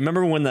me. Bro, you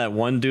remember when that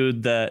one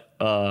dude that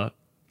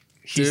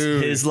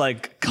his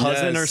like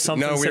cousin or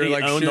something No, we said were he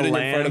like owned the shooting in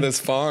land? front of this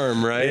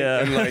farm, right? Yeah.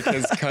 And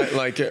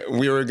like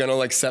we were gonna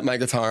like set my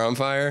guitar on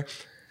fire,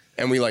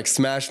 and we like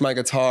smashed my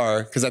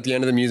guitar because at the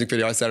end of the music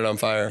video I set it on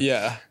fire.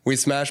 Yeah. We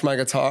smashed my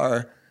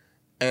guitar,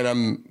 and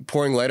I'm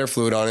pouring lighter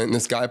fluid on it, and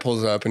this guy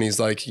pulls up and he's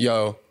like,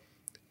 "Yo,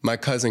 my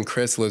cousin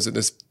Chris lives at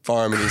this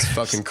farm and he's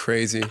fucking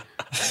crazy."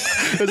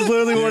 That's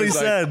literally what he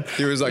said.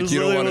 He was like, That's "You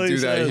don't want to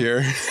literally do what he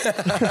that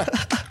said.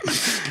 here."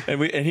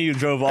 And he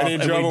drove off. And he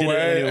drove we did it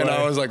away, anyway. and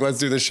I was like, "Let's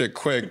do this shit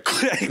quick.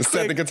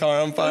 Set the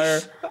guitar on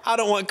fire." I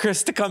don't want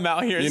Chris to come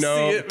out here and You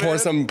know, see it,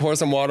 pour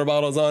some water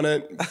bottles on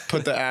it,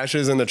 put the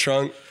ashes in the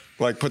trunk,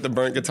 like put the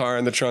burnt guitar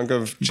in the trunk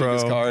of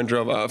Chica's car and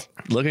drove off.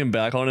 Looking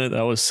back on it,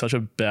 that was such a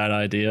bad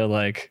idea.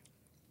 Like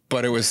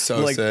But it was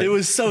so sick. it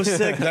was so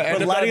sick. end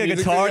But of lighting that a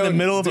music guitar in video, the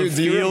middle of a dude,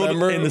 do you field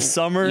remember in the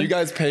summer. You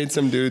guys paid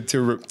some dude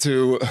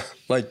to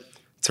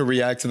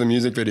react to the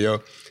music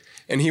video.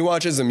 And he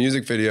watches the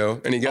music video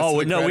and he gets to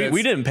the no, credits.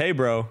 we didn't pay,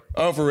 bro.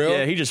 Oh, for real?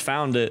 Yeah, he just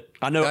found it.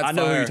 I know That's who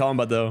fire. you're talking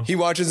about though. He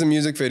watches the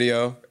music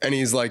video and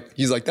he's like,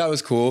 that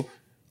was cool.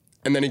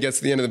 And then he gets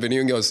to the end of the video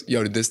and goes,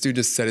 yo, did this dude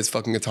just set his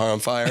fucking guitar on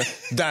fire?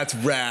 That's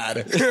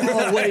rad.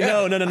 Oh wait,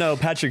 no.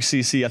 Patrick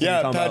CC. I think Yeah,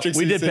 you're talking Patrick about.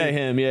 We did CC. pay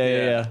him.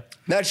 Yeah.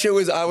 That shit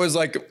was, I was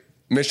like,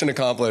 mission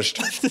accomplished.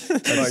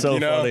 Like, so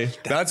funny.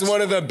 That's one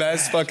of the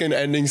best fucking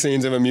ending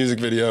scenes of a music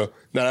video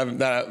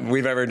that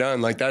we've ever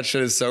done. Like, that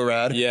shit is so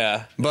rad.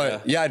 Yeah.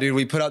 But yeah, dude,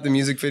 we put out the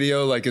music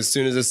video like as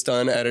soon as it's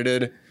done,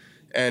 edited.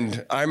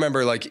 And I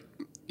remember like,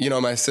 you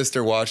know, my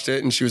sister watched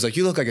it and she was like,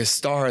 you look like a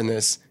star in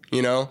this,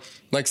 you know?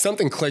 Like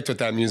something clicked with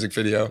that music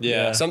video.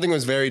 Yeah. Something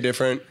was very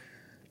different.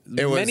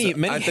 It was Many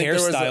I think there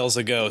was hairstyles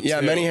ago.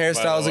 Yeah, too, many by the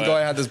hairstyles way. ago.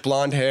 I had this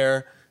blonde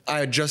hair. I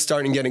had just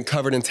started getting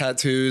covered in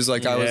tattoos.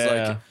 Like I was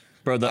like,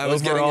 bro, the I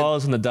was getting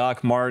overalls and the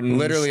Doc Martens.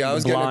 literally, I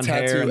was the getting a blonde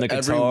hair tattoo and the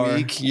every guitar.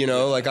 week. You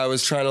know, like I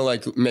was trying to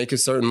like make a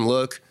certain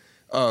look.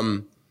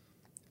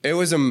 It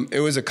was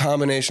a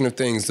combination of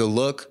things. The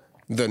look,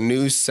 the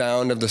new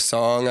sound of the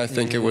song. I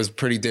think it was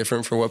pretty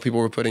different for what people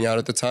were putting out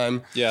at the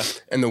time. Yeah.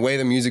 And the way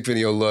the music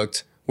video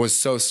looked was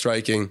so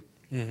striking.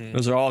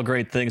 Those are all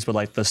great things, but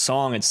like the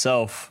song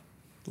itself.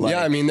 Like,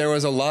 Yeah, I mean, there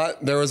was a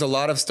lot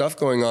of stuff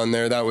going on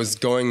there that was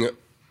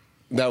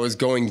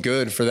going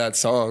good for that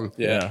song.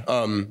 Yeah.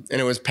 And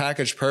it was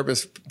packaged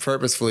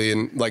purposefully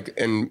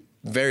and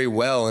very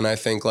well. And I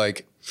think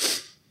like,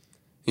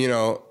 you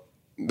know,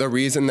 the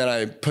reason that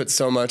I put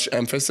so much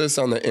emphasis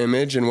on the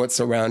image and what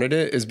surrounded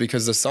it is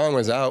because the song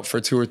was out for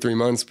 2 or 3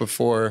 months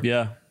before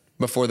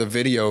the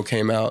video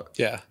came out.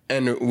 Yeah.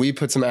 And we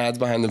put some ads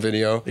behind the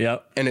video.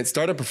 Yep. And it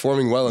started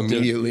performing well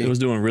immediately. It was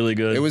doing really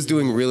good. It was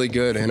doing really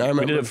good. And I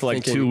remember did it for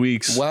like thinking, 2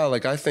 weeks. wow,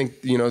 like I think,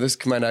 you know, this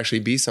might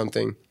actually be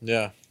something.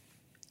 Yeah.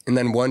 And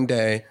then one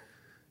day,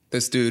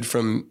 this dude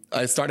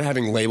I started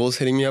having labels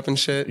hitting me up and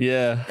shit.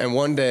 Yeah. And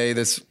one day,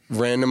 this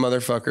random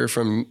motherfucker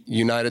from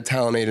United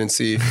Talent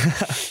Agency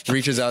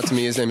reaches out to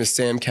me. His name is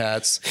Sam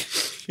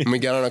Katz. And we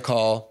get on a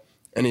call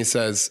and he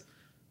says,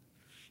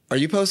 "Are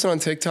you posting on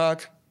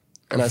TikTok?"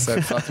 And I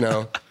said, "Fuck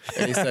no."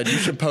 And he said, "You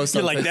should post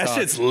You're on like, TikTok." that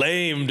shit's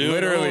lame, dude.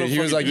 Literally, he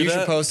was like, "You "You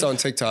should post on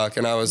TikTok."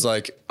 And I was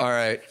like, "All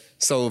right."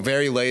 So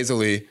very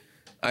lazily,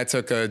 I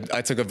took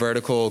a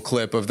vertical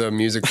clip of the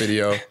music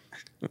video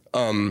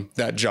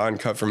that John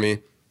cut for me.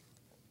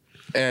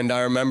 And I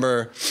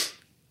remember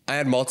I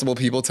had multiple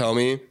people tell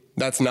me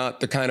that's not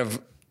the kind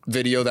of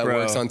video that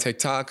works on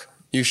TikTok.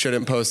 You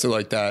shouldn't post it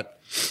like that.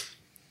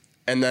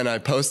 And then I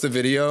post the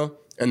video,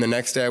 and the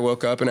next day I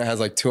woke up and it has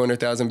like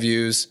 200,000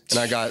 views, and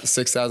I got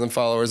 6,000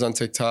 followers on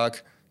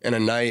TikTok in a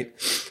night.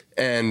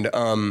 And,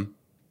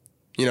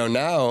 you know,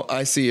 now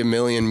I see 1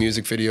 million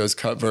music videos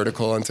cut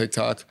vertical on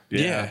TikTok.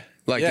 Yeah.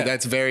 Like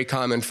that's very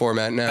common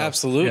format now.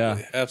 Absolutely.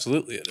 Yeah.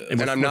 Absolutely it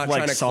is. And I'm not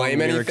trying to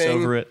claim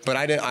anything, but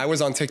I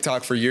was on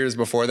TikTok for years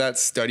before that,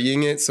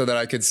 studying it so that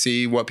I could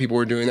see what people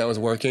were doing that was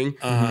working,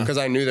 because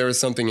I knew there was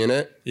something in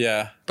it.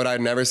 Yeah. But I'd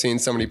never seen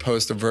somebody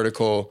post a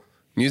vertical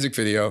music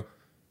video.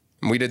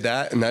 And we did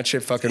that, and that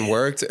shit fucking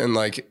worked, and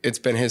like it's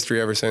been history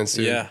ever since,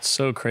 dude. Yeah.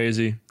 So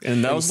crazy.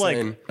 And that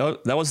Insane. was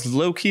like, that was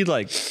low key,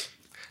 like,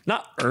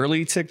 not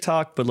early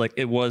TikTok, but like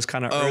it was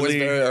kind of early. It was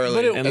very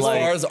early. But as like,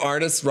 far as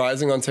artists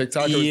rising on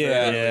TikTok, it was very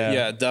early.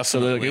 Yeah, So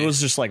definitely. like, it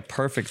was just like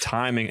perfect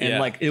timing. And Yeah.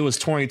 like it was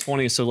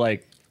 2020. So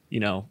like,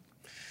 you know,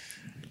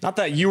 not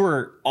that you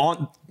were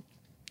on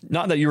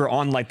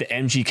like the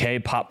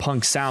MGK pop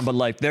punk sound, but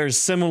like there's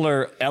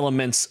similar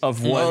elements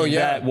of what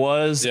that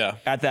was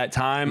at that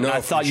time. No,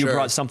 I thought for you sure.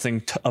 brought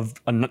something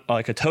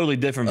like a totally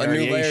different A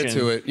variation new layer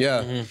to it,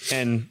 yeah.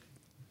 and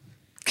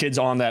kids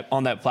on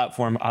that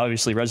platform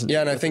obviously resonate.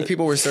 Yeah, and I think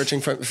people were searching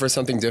for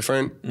something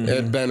different. It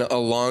had been a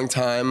long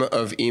time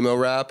of emo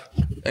rap,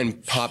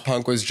 and pop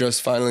punk was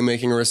just finally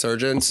making a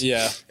resurgence.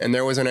 Yeah. And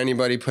there wasn't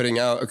anybody putting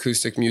out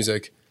acoustic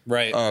music.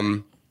 Right.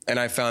 And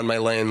I found my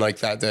lane like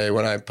that day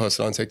when I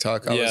posted on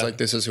TikTok. I was like,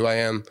 this is who I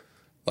am.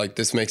 Like,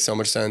 this makes so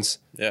much sense.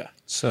 Yeah.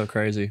 So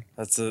crazy.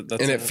 And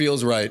it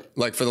feels right.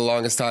 Like, for the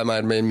longest time, I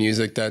had made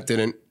music that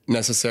didn't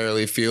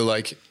necessarily felt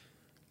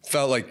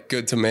like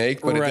good to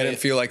make, but it didn't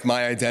feel like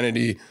my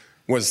identity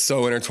was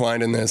so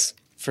intertwined in this.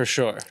 For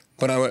sure.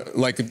 But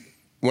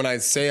when I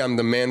say I'm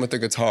the man with the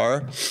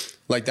guitar,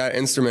 like that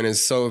instrument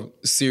is so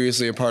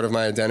seriously a part of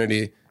my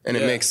identity, and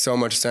it makes so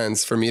much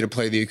sense for me to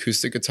play the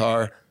acoustic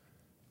guitar.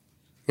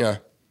 Yeah.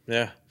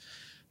 Yeah.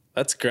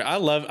 That's great. I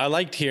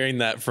liked hearing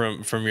that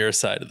from your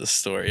side of the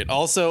story. And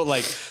also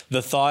like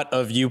the thought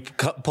of you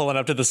pulling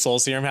up to the Soul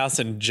Serum house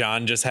and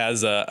John just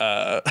has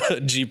a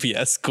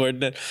GPS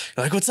coordinate.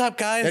 You're like, what's up,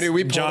 guys? Hey, dude,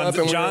 we pulled up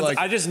and we were like,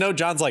 I just know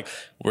John's like,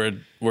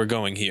 we're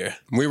going here.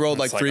 We rolled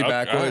like It's like, 3 okay,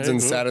 backwoods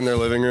and sat in their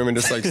living room and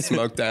just like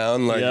smoked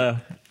down. Like, Yeah.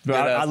 Bro,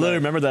 I literally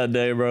remember that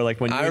day, bro. Like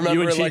when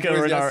you and Chico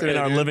were in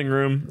our living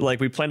room, like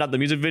we planned out the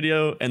music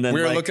video, and then we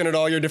were like, looking at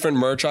all your different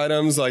merch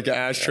items, like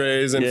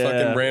ashtrays and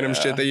fucking random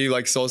shit that you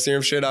like, Soul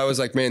Serum shit. I was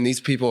like, man,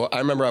 these people. I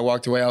remember I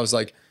walked away. I was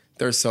like,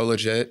 they're so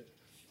legit.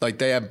 Like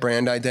they have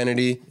brand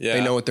identity. Yeah.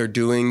 They know what they're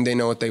doing. They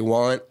know what they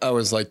want. I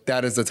was like,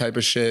 that is the type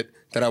of shit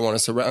that I want to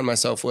surround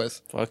myself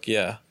with. Fuck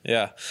yeah.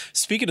 Yeah.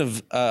 Speaking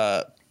of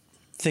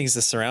things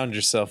to surround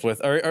yourself with,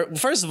 or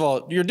first of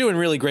all, you're doing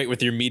really great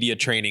with your media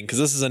training, because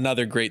this is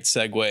another great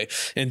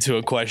segue into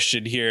a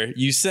question here.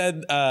 You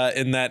said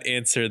in that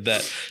answer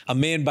that a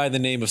man by the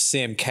name of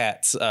Sam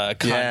Katz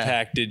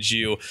contacted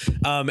you,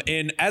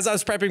 and as I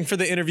was prepping for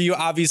the interview,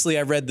 obviously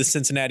I read the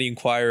Cincinnati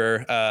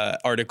Enquirer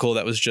article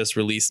that was just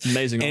released.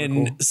 Amazing and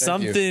article.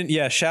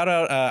 something shout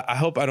out, I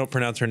hope I don't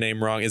pronounce her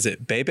name wrong. Is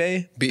it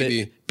Bebe?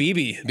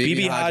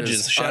 BB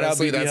Hodges. Shout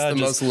Honestly, out BB that's Hodges.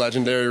 the most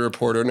legendary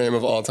reporter name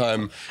of all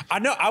time. I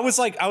know. I was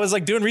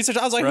like doing research.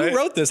 I was like, Right? who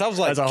wrote this? I was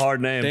like, That's a hard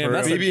name. damn, for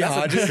that's real. BB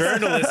Hodges. a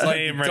journalist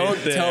name right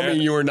Don't there. tell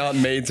me you were not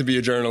made to be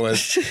a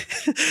journalist.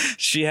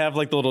 She have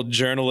like the little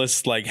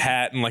journalist like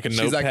hat and like a She's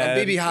notepad. like,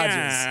 I'm BB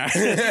Hodges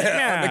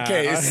on the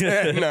case.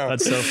 No.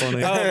 That's so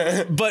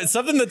funny. But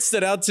something that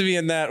stood out to me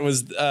in that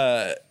was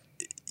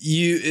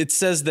it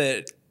says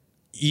that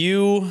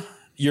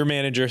your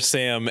manager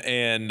Sam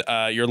and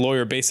your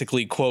lawyer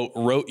basically, quote,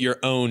 wrote your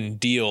own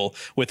deal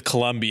with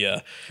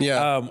Columbia.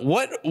 Yeah.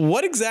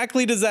 What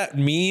exactly does that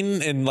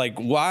mean, and like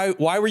why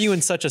were you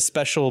in such a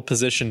special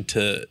position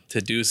to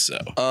do so?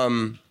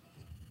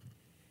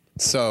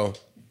 So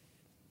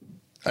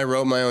I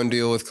wrote my own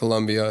deal with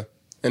Columbia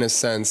in a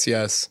sense.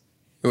 Yes,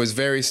 it was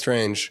very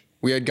strange.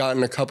 We had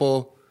gotten a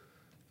couple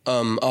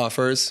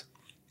offers.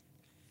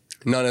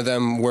 None of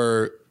them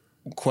were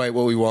quite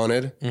what we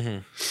wanted. Mm-hmm.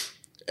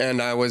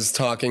 And I was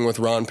talking with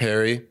Ron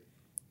Perry,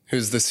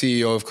 who's the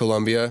CEO of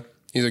Columbia.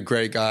 He's a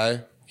great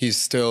guy. He's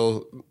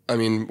still,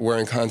 we're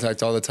in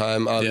contact all the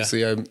time.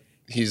 Obviously,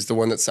 he's the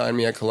one that signed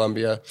me at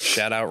Columbia.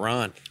 Shout out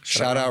Ron.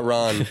 Shout out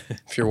Ron,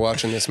 if you're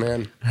watching this,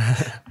 man.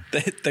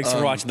 Thanks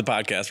for watching the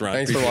podcast, Ron.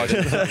 Thanks for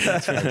watching the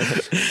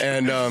podcast.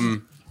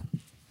 And,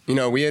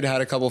 we had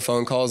a couple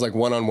phone calls, like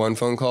one-on-one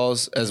phone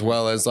calls, as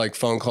well as like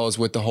phone calls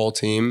with the whole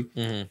team.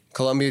 Mm-hmm.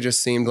 Columbia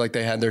just seemed like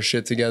they had their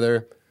shit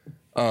together.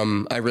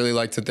 I really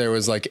liked that there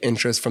was like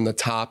interest from the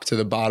top to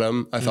the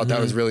bottom. I thought that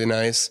was really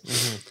nice.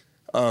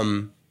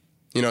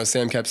 Mm-hmm.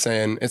 Sam kept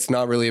saying, it's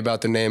not really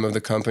about the name of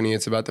the company.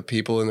 It's about the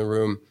people in the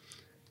room.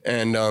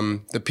 And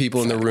the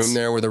people in the room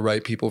there were the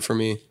right people for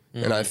me.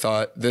 Mm-hmm. And I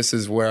thought, this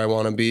is where I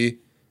want to be.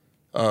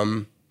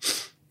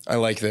 I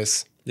like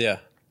this. Yeah.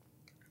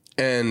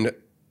 And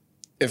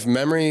if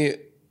memory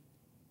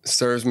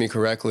serves me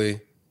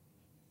correctly,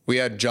 we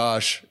had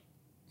Josh,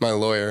 my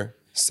lawyer,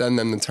 send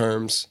them the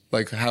terms,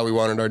 like how we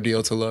wanted our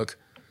deal to look.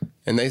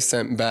 And they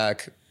sent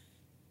back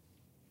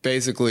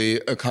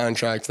basically a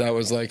contract that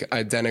was like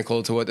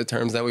identical to what the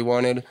terms that we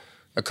wanted.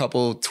 A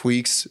couple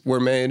tweaks were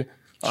made,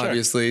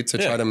 obviously, to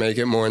try to make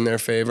it more in their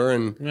favor.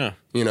 And,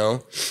 you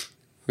know,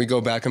 we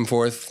go back and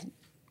forth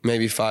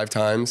maybe 5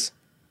 times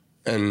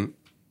and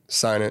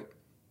sign it.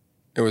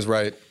 It was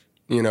right,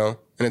 you know?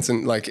 And it's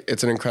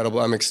an incredible,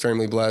 I'm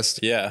extremely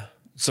blessed. Yeah.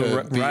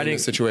 So Be in the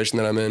situation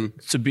that I'm in.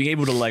 to being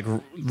able to like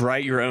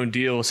write your own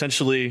deal,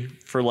 essentially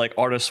for like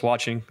artists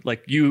watching,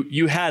 like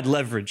you had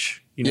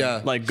leverage, you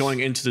know, like going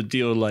into the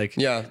deal, like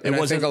And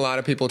I think a lot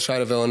of people try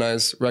to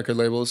villainize record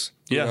labels.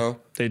 You know?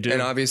 they do.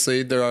 And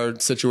obviously there are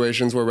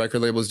situations where record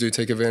labels do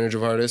take advantage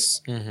of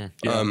artists.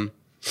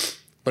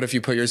 But if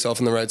you put yourself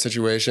in the right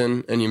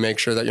situation and you make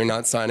sure that you're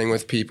not signing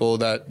with people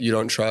that you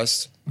don't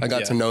trust, I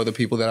got to know the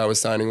people that I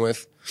was signing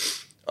with.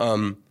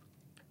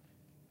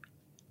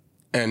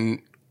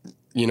 And,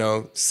 you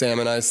know, Sam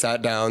and I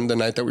sat down the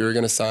night that we were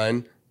going to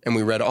sign and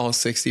we read all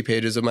 60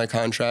 pages of my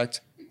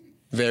contract,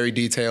 very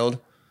detailed,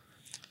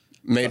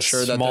 made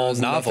sure that there was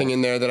nothing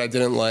in there that I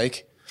didn't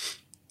like.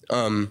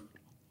 And,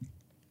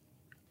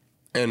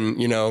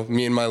 you know,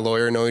 me and my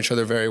lawyer know each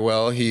other very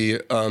well. He's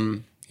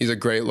a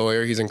great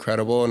lawyer. He's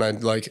incredible. And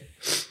I'd like,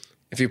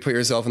 if you put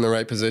yourself in the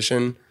right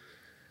position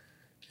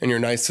and you're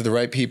nice to the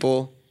right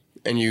people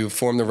and you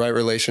form the right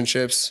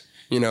relationships,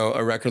 you know,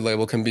 a record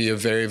label can be a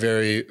very,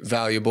 very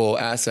valuable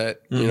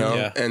asset, you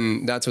know,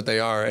 and that's what they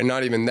are. And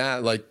not even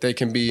that, like they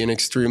can be an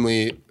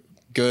extremely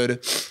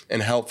good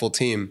and helpful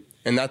team.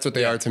 And that's what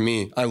they are to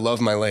me. I love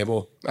my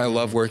label. I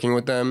love working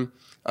with them.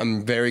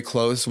 I'm very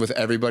close with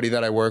everybody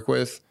that I work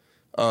with.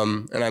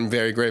 And I'm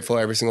very grateful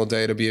every single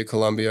day to be at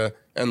Columbia.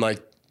 And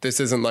like, this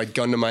isn't like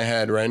gun to my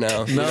head right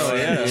now. No,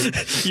 I mean?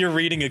 You're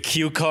reading a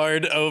cue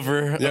card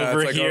over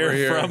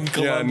here from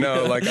Columbia. Yeah,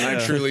 no, like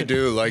I truly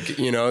do. Like,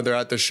 you know, they're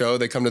at the show,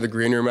 they come to the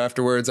green room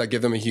afterwards, I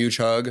give them a huge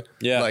hug.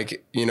 Yeah.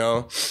 Like, you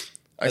know,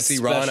 I see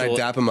Ron, I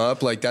dap him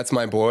up, like that's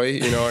my boy,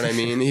 you know what I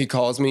mean? He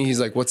calls me, he's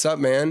like, "What's up,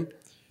 man?"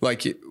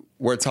 Like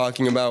we're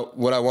talking about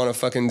what I want to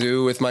fucking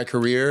do with my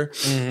career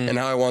and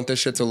how I want this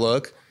shit to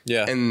look.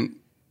 Yeah. And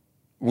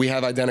we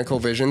have identical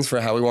visions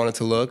for how we want it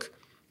to look.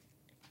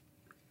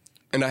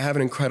 And I have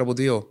an incredible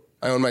deal.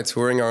 I own my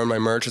touring, I own my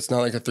merch. It's not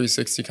like a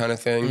 360 kind of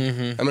thing.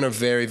 I'm in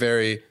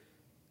a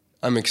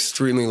I'm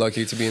extremely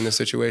lucky to be in the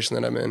situation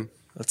that I'm in.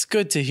 That's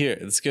good to hear.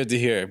 It's good to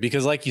hear.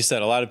 Because like you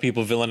said, a lot of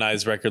people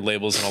villainize record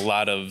labels and a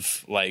lot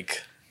of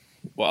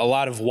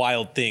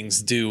wild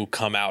things do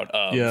come out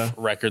of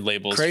record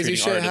labels. Crazy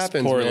shit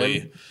happens poorly.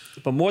 Man.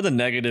 But more the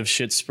negative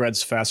shit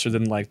spreads faster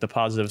than like the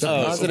positive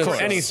stuff. For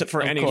any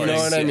you know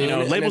what I mean? You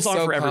know, labels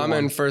aren't for everyone.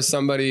 Common for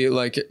somebody,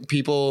 like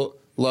people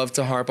love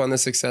to harp on the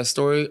success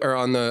story or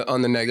on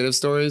the negative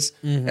stories.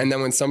 And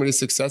then when somebody's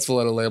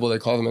successful at a label, they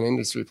call them an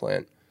industry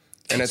plant.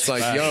 And it's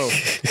like, yo,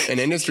 an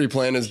industry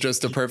plan is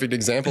just a perfect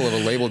example of a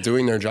label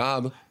doing their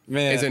job.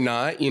 Man. Is it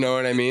not? You know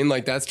what I mean?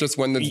 Like that's just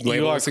when the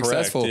label is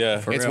successful.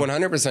 Yeah, it's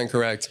 100%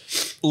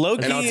 correct.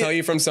 Low-key, and I'll tell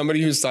you from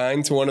somebody who's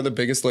signed to one of the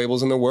biggest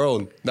labels in the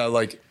world that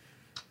like,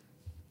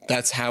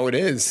 that's how it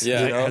is.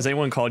 Yeah. You know? Has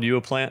anyone called you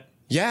a plant?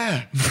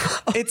 Yeah.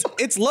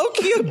 It's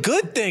low-key a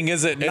good thing,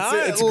 is it not?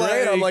 It's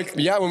great. I'm like,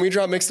 yeah, when we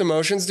dropped Mixed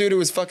Emotions, dude, it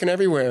was fucking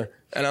everywhere.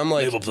 And I'm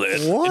like,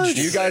 what?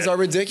 You guys are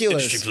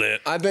ridiculous.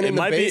 I've been in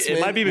the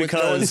basement with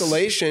no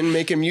insulation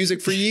making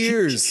music for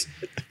years.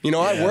 You know,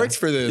 I worked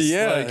for this.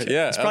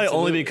 It's probably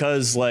only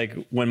because like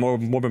when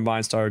Morbid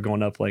Mind started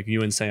going up, like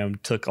you and Sam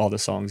took all the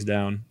songs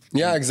down.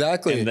 Yeah,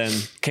 exactly. And then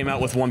came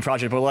out with one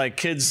project, but like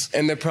kids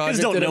and the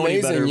project did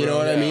amazing. Better, you know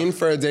what I mean?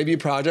 For a debut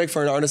project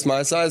for an artist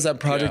my size, that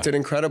project did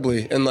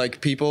incredibly. And like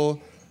people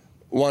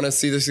want to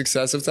see the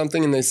success of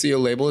something and they see a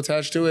label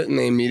attached to it and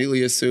they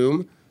immediately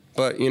assume.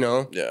 But you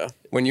know,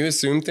 when you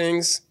assume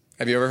things,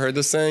 have you ever heard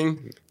this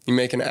saying? You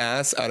make an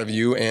ass out of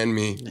you and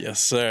me.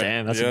 Yes, sir.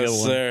 Damn, that's a good one.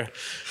 Sir.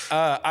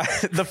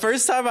 The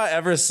first time I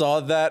ever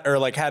saw that or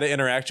like had an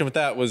interaction with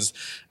that was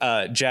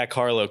Jack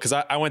Harlow, because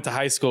I went to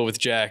high school with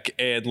Jack,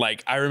 and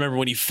like I remember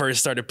when he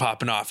first started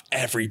popping off,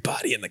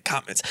 everybody in the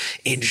comments,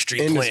 industry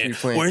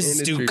plant. Where's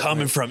this dude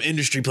coming from?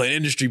 Industry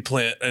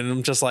plant. And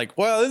I'm just like,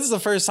 well, this is the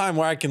first time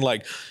where I can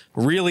like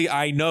really,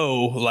 I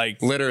know,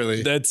 like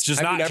literally that's just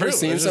not true. Have you never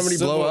seen somebody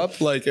blow up?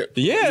 Like, you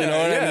know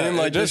what I mean?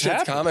 Like this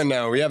shit's common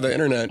now. We have the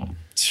internet.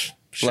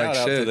 Shout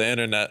out to the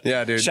internet.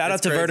 Yeah, dude. Shout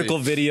out to vertical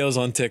videos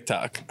on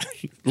TikTok.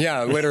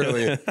 Yeah,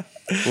 literally.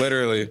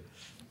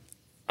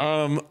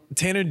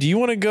 Tanner, do you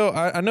want to go?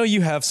 I know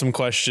you have some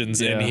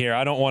questions in here.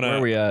 I don't want to. Where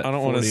are we at? I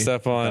don't want to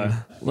step on.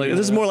 Like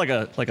this is more like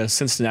a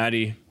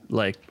Cincinnati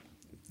like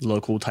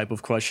local type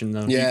of question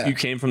though. Yeah. You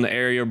came from the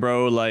area,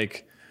 bro.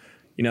 Like,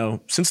 you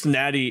know,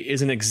 Cincinnati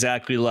isn't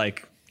exactly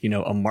like, you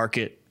know, a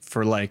market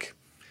for like,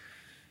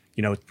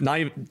 you know, not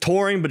even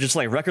touring, but just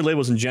like record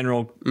labels in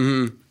general.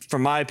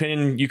 From my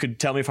opinion, you could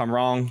tell me if I'm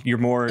wrong. You're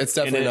more. It's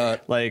definitely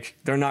not. Like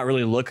they're not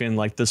really looking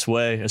like this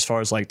way as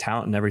far as like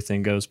talent and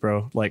everything goes,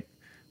 bro. Like,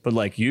 but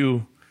like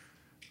you,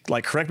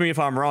 like, correct me if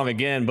I'm wrong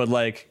again, but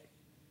like,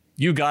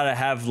 you gotta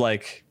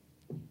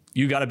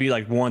be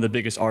like one of the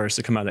biggest artists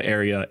to come out of the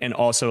area, and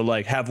also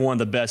like have one of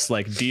the best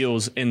like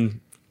deals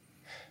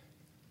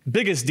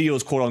biggest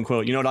deals, quote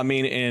unquote. You know what I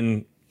mean?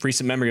 In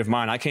recent memory of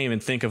mine, I can't even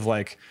think of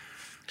like,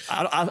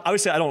 I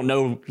would say I don't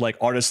know like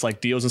artists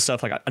like deals and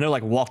stuff. Like I know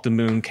like Walk the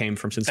Moon came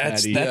from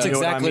Cincinnati. That's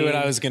exactly what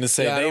I was gonna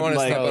say. Yeah, I don't want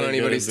to step on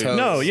anybody's toes.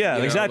 No, yeah, you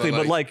know, exactly.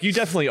 But like you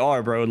definitely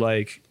are, bro.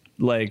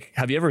 Like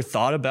have you ever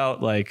thought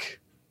about like,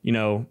 you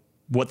know,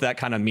 what that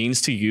kind of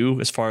means to you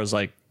as far as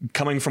like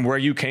coming from where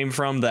you came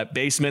from, that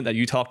basement that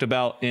you talked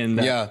about in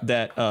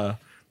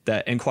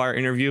that Enquirer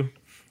interview?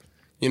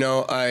 You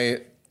know,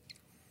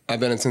 I've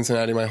been in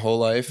Cincinnati my whole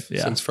life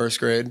since first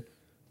grade.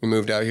 We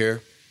moved out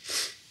here,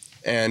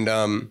 and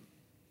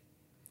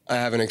I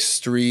have an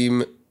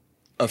extreme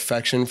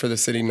affection for the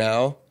city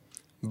now.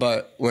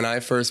 But when I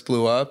first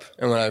blew up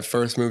and when I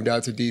first moved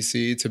out to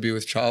DC to be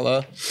with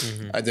Chala,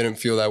 I didn't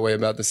feel that way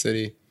about the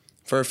city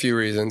for a few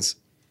reasons.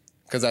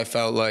 Because I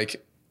felt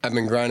like I've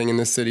been grinding in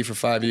this city for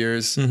 5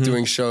 years,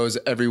 doing shows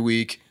every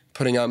week,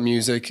 putting out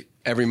music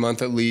every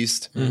month at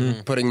least,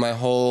 putting my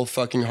whole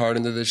fucking heart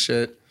into this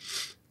shit.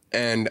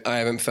 And I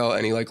haven't felt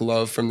any like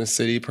love from the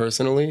city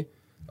personally.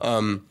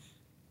 And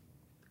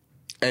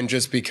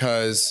just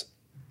because,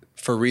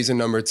 for reason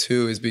number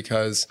 2 is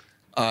because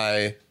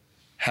I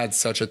had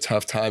such a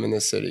tough time in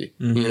this city.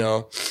 You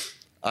know,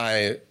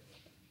 I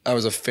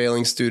was a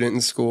failing student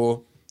in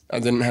school. I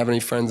didn't have any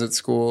friends at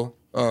school.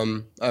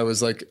 I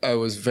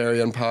was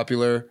very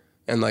unpopular,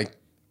 and like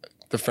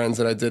the friends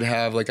that I did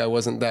have, like I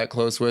wasn't that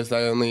close with.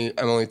 I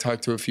only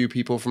talked to a few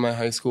people from my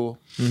high school.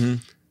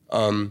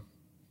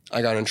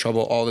 I got in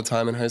trouble all the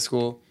time in high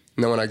school.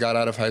 And then when I got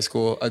out of high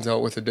school, I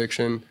dealt with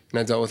addiction and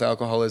I dealt with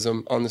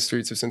alcoholism on the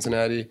streets of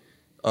Cincinnati,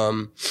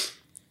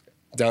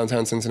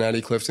 downtown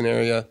Cincinnati, Clifton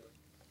area.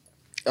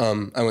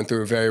 I went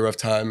through a very rough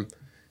time.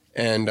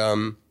 And,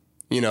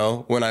 you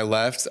know, when I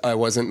left, I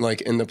wasn't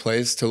like in the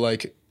place to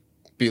like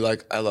be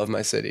like, I love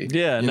my city.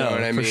 Yeah, you know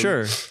what I mean? For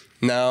sure.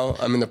 Now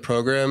I'm in the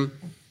program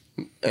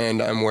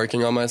and I'm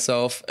working on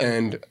myself,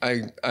 and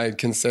I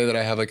can say that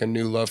I have like a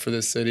new love for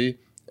this city.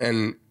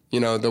 And, you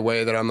know, the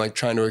way that I'm like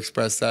trying to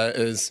express that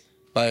is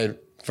by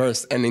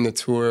first ending the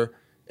tour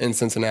in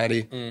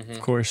Cincinnati. Of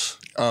course.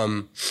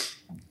 I'll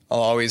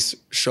always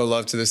show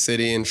love to the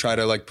city and try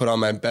to like put on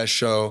my best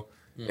show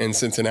in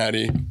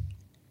Cincinnati.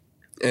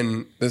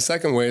 And the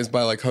second way is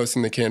by like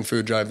hosting the canned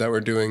food drive that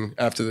we're doing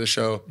after the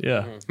show.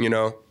 Yeah. You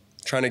know,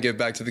 trying to give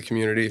back to the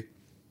community,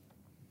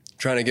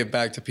 trying to give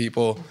back to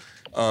people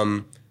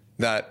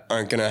that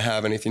aren't going to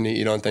have anything to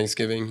eat on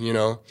Thanksgiving, you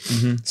know?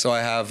 So I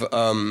have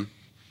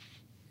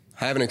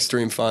an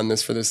extreme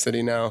fondness for this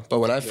city now. But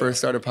when I first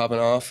started popping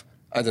off,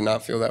 I did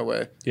not feel that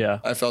way. Yeah.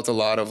 I felt a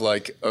lot of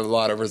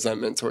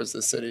resentment towards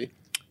the city.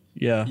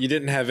 Yeah. You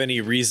didn't have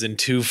any reason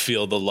to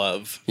feel the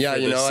love. Yeah,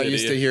 you know, I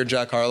used to hear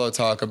Jack Harlow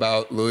talk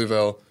about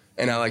Louisville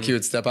and how like he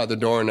would step out the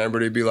door and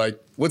everybody would be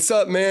like, "What's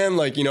up, man?"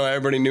 Like, you know,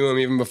 everybody knew him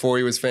even before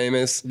he was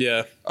famous.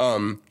 Yeah.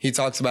 He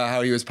talks about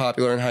how he was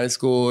popular in high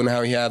school and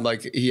how he had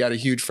a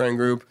huge friend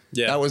group.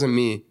 Yeah. That wasn't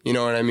me. You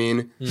know what I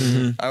mean?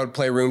 I would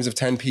play rooms of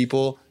 10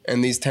 people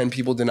and these 10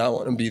 people did not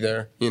want to be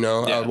there. You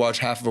know, I would watch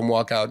half of them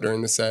walk out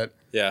during the set.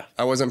 Yeah.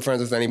 I wasn't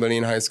friends with anybody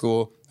in high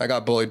school. I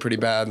got bullied pretty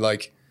bad,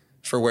 like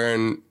for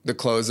wearing the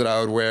clothes that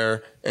I would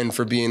wear and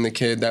for being the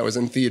kid that was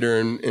in theater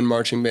and in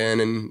marching band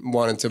and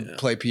wanted to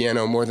play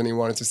piano more than he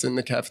wanted to sit in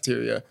the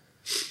cafeteria.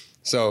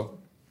 So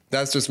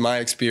that's just my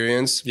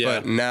experience. Yeah.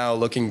 But now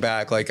looking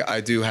back, like I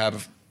do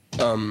have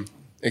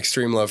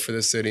extreme love for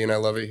this city and I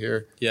love it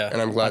here. Yeah. And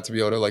I'm glad to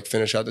be able to like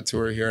finish out the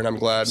tour here. And I'm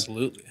glad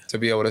to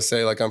be able to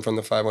say like I'm from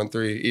the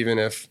 513, even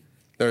if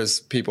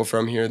there's people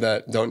from here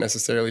that don't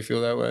necessarily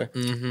feel that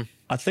way.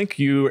 I think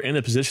you're in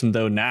a position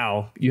though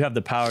now you have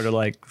the power to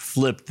like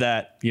flip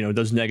that, you know,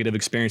 those negative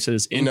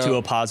experiences into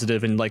a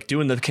positive, and like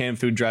doing the canned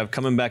food drive,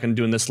 coming back and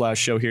doing this last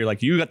show here,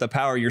 like you got the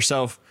power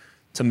yourself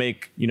to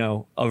make, you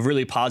know, a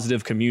really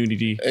positive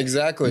community.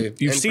 Exactly.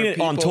 You've seen it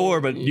on tour,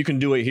 but you can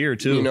do it here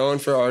too. You know,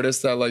 and for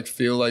artists that like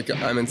feel like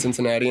I'm in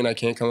Cincinnati and I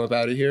can't come up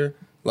out of here,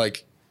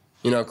 like,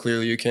 you know,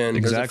 clearly you can.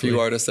 Exactly. There's a few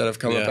artists that have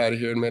come up out of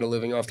here and made a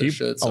living off their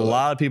shit. So a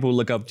lot of people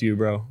look up to you,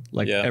 bro.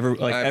 Like,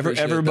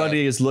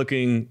 everybody is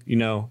looking, you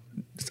know,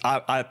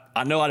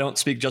 I know I don't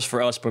speak just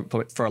for us,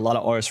 but for a lot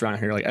of artists around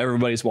here, like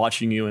everybody's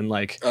watching you, and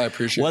like, I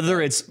appreciate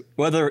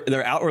whether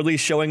they're outwardly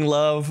showing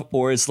love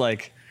or it's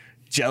like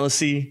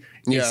jealousy,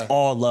 it's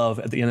all love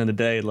at the end of the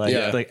day.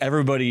 Like, like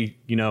everybody,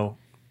 you know,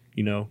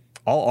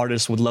 all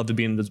artists would love to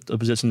be in the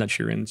position that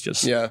you're in. It's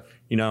just,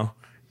 you know.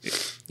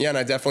 Yeah, and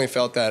I definitely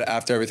felt that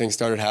after everything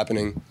started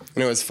happening.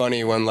 And it was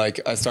funny when like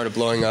I started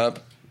blowing up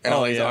and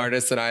all these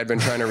artists that I had been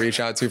trying to reach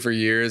out to for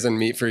years and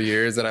meet for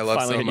years that I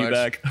love so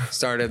much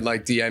started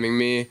like DMing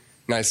me,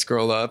 and I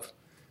scroll up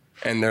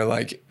and they're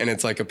like, and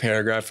it's like a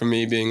paragraph from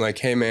me being like,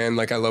 "Hey man,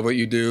 like I love what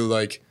you do.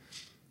 Like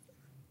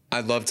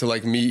I'd love to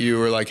like meet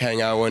you or like hang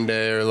out one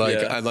day, or like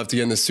I'd love to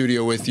get in the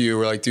studio with you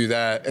or like do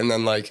that." And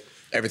then like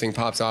everything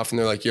pops off and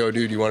they're like, yo,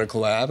 dude, you want to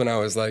collab? And I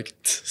was like,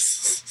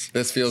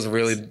 this feels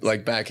really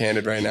like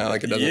backhanded right now.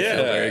 Like it doesn't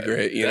feel very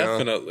great, you know?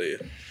 Definitely.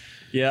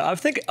 Yeah, I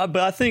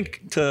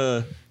think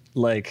to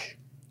like,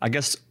 I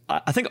guess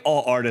I think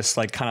all artists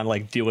like kind of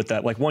like deal with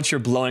that. Like once you're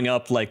blowing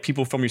up, like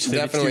people from your city,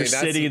 that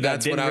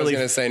that's didn't what I was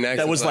gonna say next.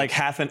 That was like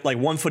half like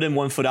 1 foot in,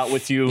 1 foot out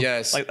with you.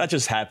 Yes, like that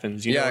just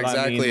happens. You know what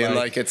exactly. I mean? And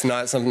like it's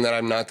not something that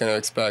I'm not gonna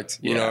expect.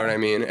 You know what I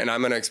mean? And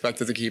I'm gonna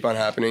expect it to keep on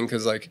happening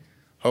because like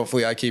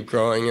hopefully I keep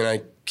growing and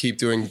I keep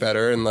doing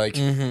better and like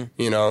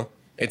you know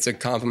it's a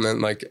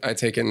compliment. Like I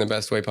take it in the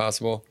best way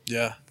possible.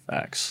 Yeah,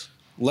 facts.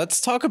 Let's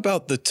talk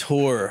about the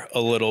tour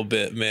a little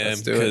bit, man,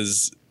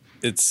 because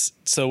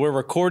so we're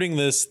recording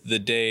this the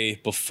day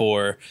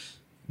before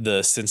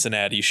the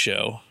Cincinnati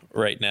show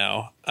right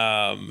now.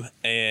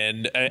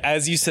 And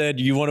as you said,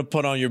 you want to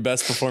put on your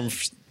best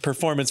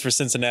performance for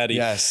Cincinnati.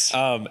 Yes.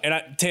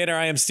 And Tanner,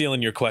 I am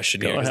stealing your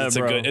question here. Go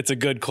ahead, it's a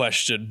good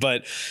question,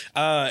 but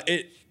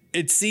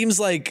it seems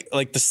like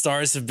the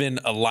stars have been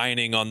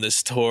aligning on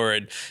this tour,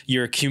 and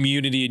your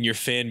community and your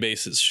fan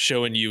base is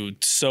showing you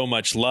so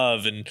much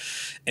love,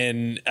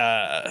 and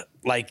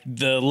like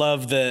the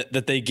love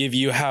that they give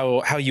you,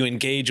 how you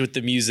engage with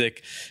the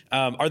music.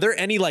 Are there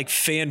any like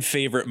fan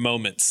favorite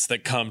moments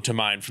that come to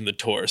mind from the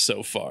tour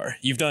so far?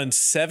 You've done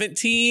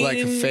 17 like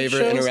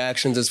favorite shows?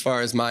 Interactions as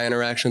far as my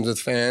interactions with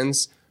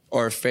fans,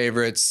 or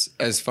favorites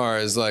as far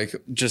as like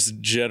just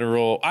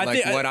general.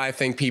 what I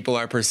think people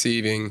are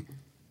perceiving.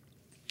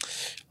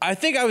 I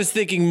think I was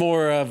thinking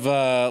more of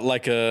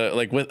like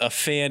with a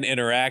fan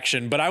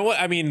interaction, but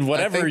I mean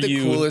whatever I think the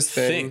you coolest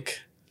think thing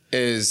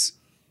is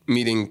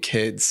meeting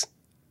kids.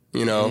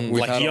 You know,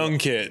 like young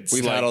kids.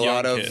 We've had a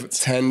lot of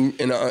 10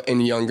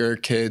 and younger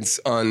kids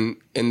in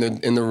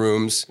the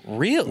rooms.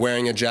 Really?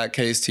 Wearing a Jack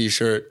Case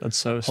t-shirt. That's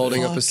so sick.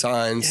 Holding up a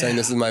sign saying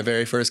this is my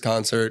very first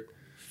concert.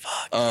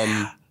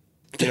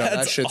 You know,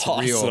 that shit's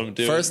awesome, real.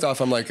 dude. First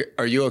off, I'm like,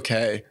 are you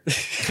okay?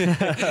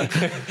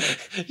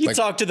 You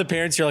talk to the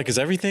parents, you're like, is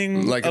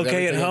everything Like,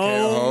 okay at home? Okay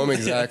at home?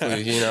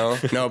 Exactly, you know?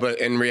 No,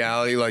 but in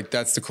reality, like,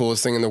 that's the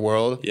coolest thing in the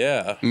world.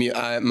 Yeah.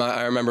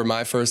 I remember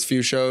my first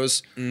few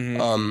shows.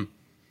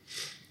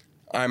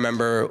 I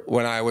remember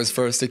when I was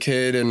first a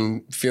kid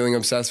and feeling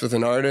obsessed with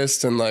an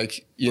artist, and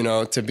like, you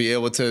know, to be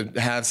able to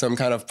have some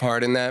kind of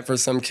part in that for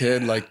some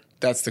kid, like,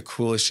 that's the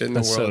coolest shit in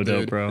the world, so dope,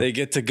 dude. bro. They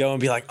get to go and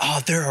be like,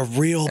 oh, they're a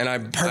real And I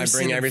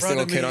bring every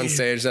single kid on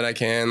stage that I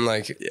can.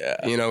 Like,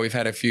 you know, we've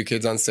had a few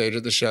kids on stage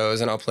at the shows,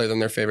 and I'll play them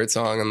their favorite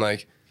song, and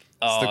like,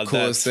 it's the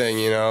coolest thing,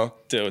 you know?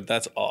 Dude,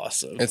 that's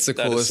awesome. It's the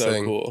coolest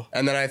thing. Cool.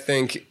 And then I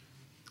think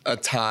a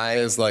tie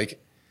is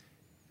like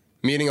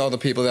meeting all the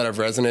people that have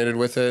resonated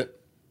with it.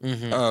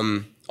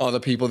 All the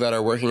people that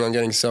are working on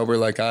getting sober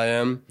like I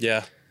am.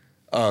 Yeah.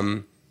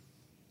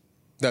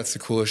 That's the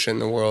coolest shit in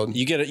the world.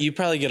 You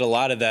probably get a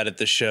lot of that at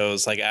the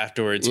shows, like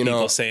afterwards, you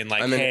people saying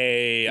like,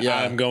 hey,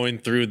 I'm going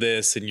through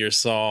this in your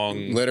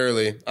song.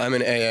 Literally. I'm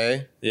in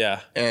AA.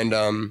 Yeah. And,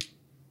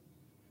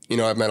 you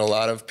know, I've met a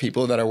lot of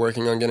people that are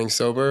working on getting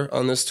sober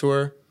on this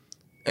tour.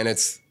 And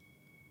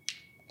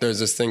there's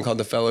this thing called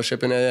the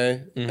fellowship in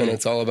AA, and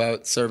it's all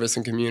about service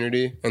and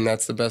community. And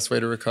that's the best way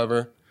to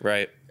recover.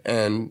 Right.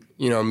 And,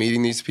 you know,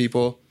 meeting these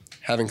people,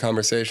 having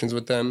conversations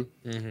with them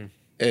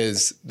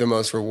is the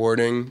most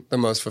rewarding, the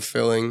most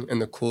fulfilling,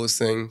 and the coolest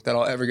thing that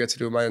I'll ever get to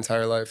do in my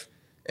entire life.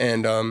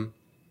 And,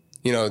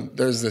 you know,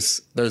 there's this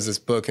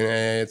book in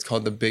AA. It's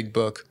called The Big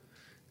Book.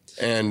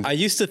 And I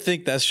used to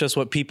think that's just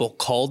what people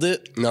called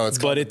it. No, it's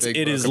called it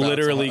is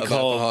literally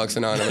called Alcoholics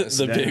Anonymous.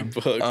 The Big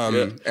Book.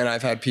 And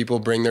I've had people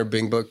bring their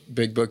big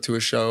book to a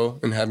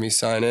show and have me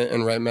sign it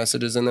and write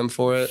messages in them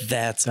for it.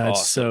 That's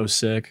awesome. so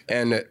sick.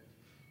 And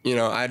you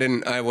know,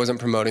 I wasn't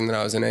promoting that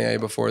I was in AA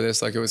before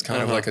this. Like, it was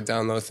kind of like a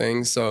down low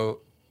thing.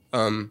 So,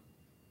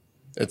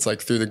 it's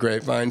like through the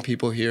grapevine,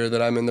 people hear that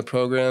I'm in the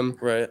program.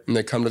 Right. And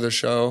they come to the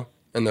show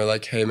and they're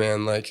like, hey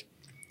man, like,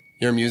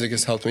 your music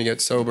has helped me get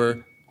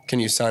sober.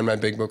 Can you sign my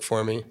big book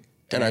for me?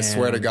 And I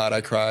swear to God,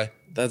 I cry.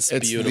 It's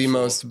beautiful. The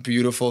most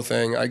beautiful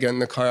thing. I get in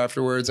the car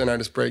afterwards and I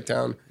just break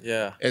down.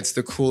 Yeah. It's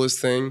the coolest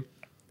thing.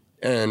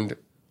 And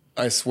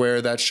I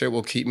swear that shit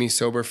will keep me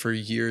sober for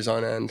years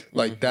on end.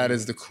 Like, that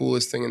is the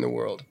coolest thing in the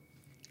world.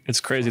 It's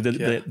crazy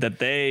that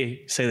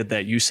they say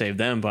that you saved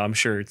them, but I'm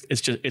sure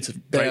it's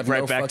They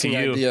right back to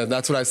you. Idea.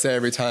 That's what I say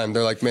every time.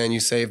 They're like, man, you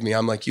saved me.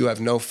 I'm like, you have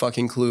no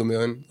fucking clue,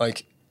 man.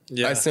 Like,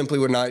 I simply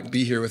would not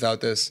be here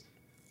without this.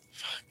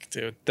 Fuck,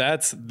 dude.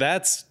 That's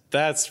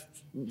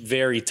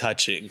very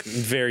touching,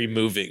 very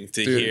moving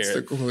to hear. It's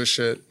the coolest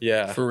shit.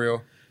 Yeah. For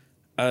real.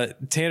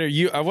 Tanner,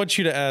 I want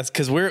you to ask,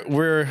 because we're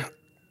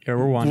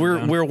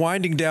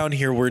winding down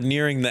here. We're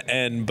nearing the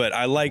end, but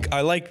I like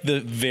the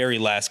very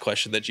last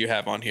question that you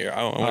have on here.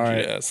 I want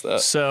you to ask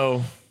that.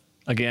 So,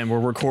 again, we're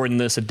recording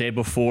this a day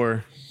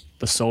before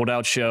the sold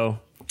out show.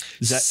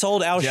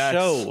 Sold out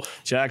show.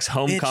 Jack's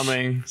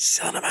homecoming.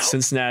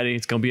 Cincinnati.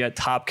 It's gonna be at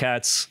Top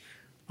Cats.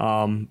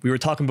 We were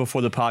talking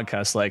before the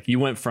podcast. Like, you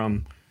went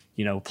from,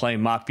 you know,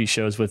 playing mock beat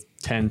shows with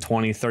 10,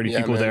 20, 30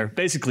 people there,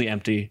 basically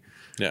empty.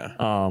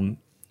 Yeah.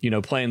 You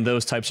know, playing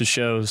those types of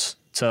shows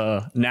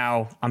to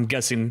now, I'm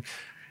guessing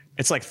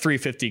it's like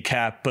 350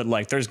 cap, but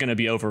like there's going to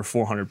be over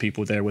 400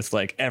 people there with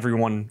like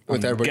everyone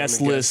With on everybody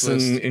guest on the list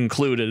guest list.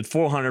 included.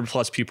 400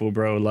 plus people,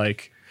 bro.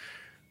 Like,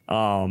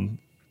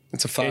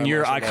 It's a fire and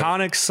your marshal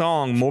iconic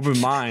song, Morbid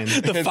Mind.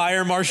 The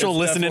fire marshal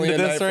listening to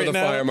Definitely a this night right for the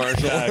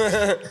now.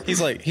 fire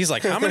marshal. He's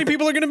like, how many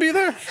people are going to be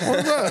there?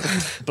 What's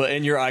that? But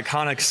in your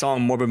iconic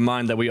song, Morbid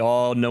Mind, that we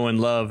all know and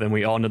love, and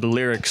we all know the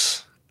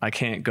lyrics, I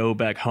can't go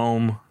back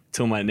home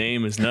till my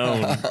name is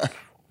known.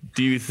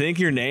 Do you think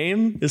your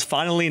name is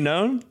finally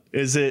known?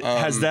 Is it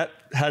has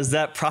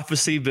that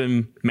prophecy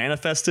been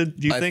manifested?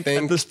 Do you think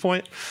at this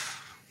point?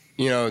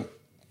 You know,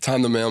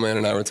 Tom the mailman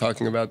and I were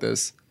talking about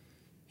this.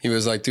 He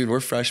was like, "Dude, we're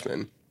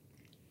freshmen."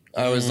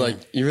 I was like,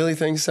 "You really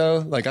think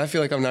so?" Like, I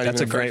feel like I'm not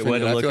That's even a great freshman way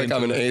to yet. I look feel like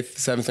I'm in into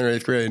 7th or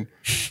 8th grade.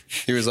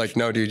 He was like,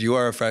 "No, dude, you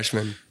are a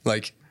freshman.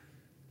 Like,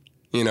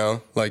 you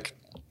know, like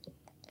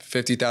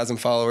 50,000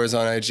 followers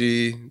on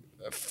IG,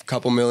 a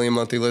couple million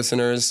monthly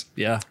listeners.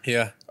 Yeah.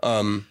 Yeah.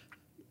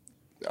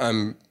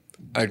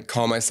 I'd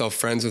call myself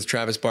friends with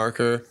Travis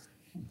Barker,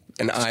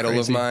 an idol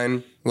crazy. of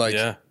mine. Like,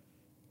 Yeah.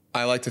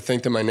 I like to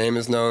think that my name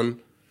is known.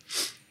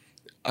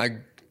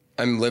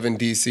 I'm live in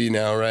DC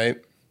now,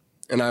 right?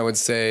 And I would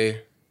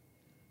say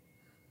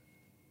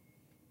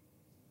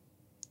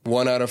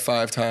 1 out of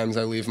 5 times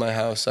I leave my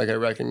house, I get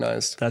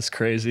recognized. That's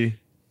crazy.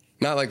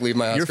 Not like leave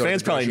my house. Your go to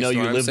fans the probably grocery know you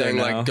store. I'm live there saying,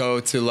 now. like, go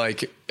to,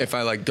 like, if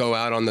I like go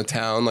out on the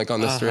town, like on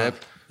the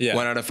strip. Yeah.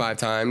 1 out of 5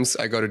 times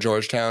I go to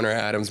Georgetown or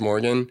Adams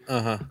Morgan,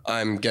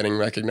 I'm getting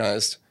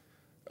recognized.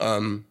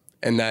 And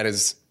that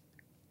is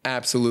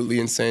absolutely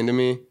insane to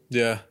me.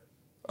 Yeah.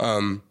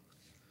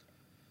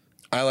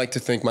 I like to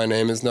think my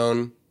name is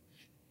known.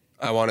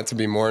 I want it to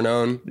be more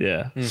known.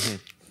 Yeah.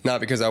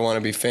 Not because I want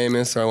to be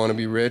famous or I want to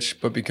be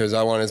rich, but because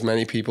I want as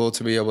many people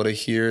to be able to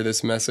hear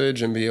this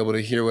message and be able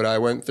to hear what I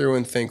went through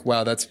and think,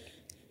 wow, that's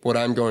what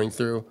I'm going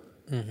through.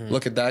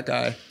 Look at that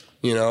guy,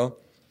 you know?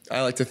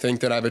 I like to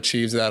think that I've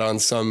achieved that on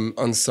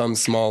some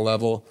small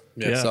level.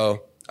 Yeah.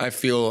 So I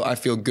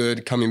feel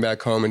good coming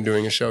back home and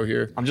doing a show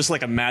here. I'm just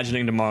like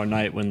imagining tomorrow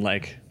night when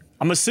like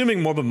I'm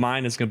assuming Morbid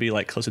Mind is gonna be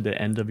like close to the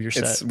end of your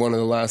set. It's one of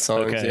the last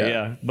songs. Okay,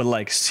 yeah. But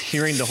like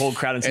hearing the whole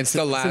crowd in It's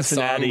the last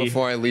Cincinnati, song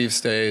before I leave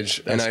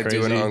stage, and I That's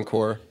do an crazy.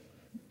 encore.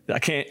 I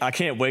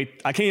can't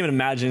wait. I can't even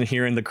imagine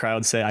hearing the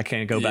crowd say, "I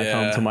can't go back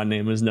Yeah. home till my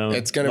name is known."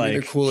 It's gonna be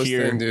the coolest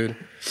thing, dude.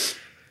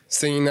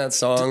 Singing that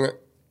song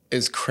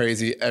is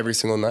crazy every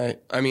single night.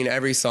 I mean,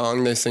 every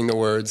song they sing the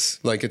words.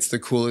 Like, it's the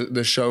coolest.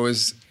 The show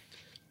is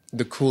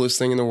the coolest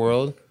thing in the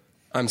world.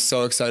 I'm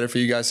so excited for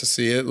you guys to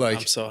see it. Like,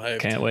 I'm so hyped.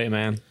 Can't wait,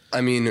 man.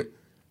 I mean,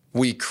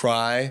 we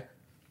cry,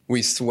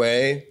 we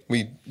sway,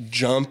 we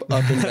jump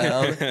up and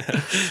down,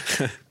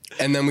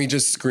 and then we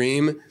just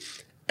scream.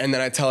 And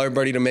then I tell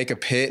everybody to make a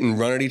pit and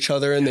run at each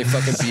other, and they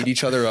fucking beat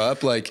each other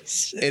up. Like,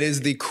 it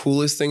is the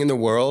coolest thing in the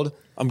world.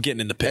 I'm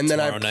getting in the pit And then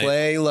I tomorrow night.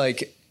 play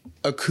like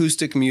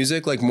acoustic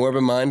music, like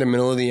Morbid Mind, in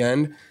middle of the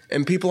end,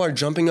 and people are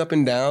jumping up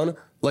and down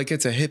like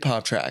it's a hip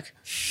hop track.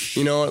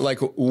 You know, like,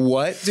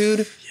 what, dude?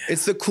 Yeah.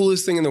 It's the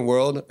coolest thing in the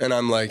world, and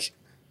I'm like,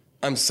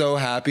 I'm so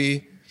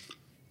happy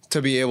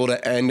to be able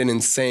to end an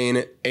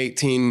insane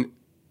 18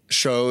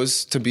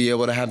 shows, to be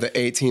able to have the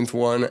 18th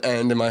one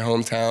end in my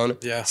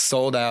hometown. Yeah.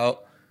 Sold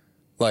out,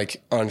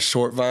 like, on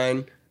Short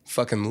Vine.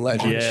 Fucking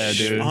legend. Yeah,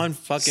 dude. On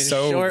fucking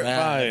So Short rad,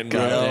 Vine, you bro.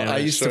 know? damn it. I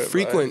used to Short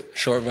frequent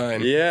Short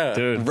Vine. Yeah.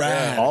 Dude,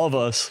 Rad. all of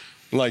us.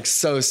 Like,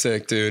 so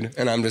sick, dude.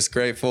 And I'm just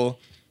grateful.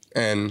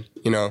 And,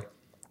 you know,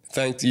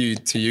 thank you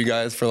to you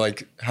guys for,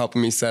 like,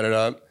 helping me set it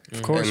up.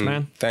 Of course, And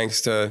man.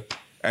 Thanks to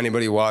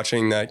anybody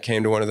watching that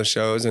came to one of the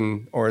shows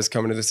or is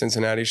coming to the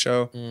Cincinnati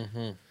show.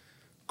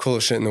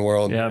 Coolest shit in the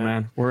world. Yeah,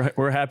 man.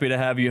 We're happy to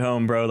have you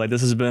home, bro. Like,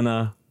 this has been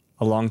a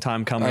long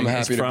time coming. I'm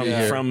happy to from, be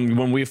here. From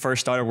when we first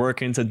started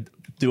working to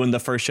doing the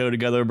first show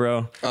together,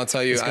 bro. I'll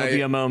tell you, It's gonna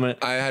be a moment.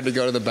 I had to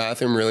go to the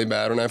bathroom really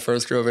bad when I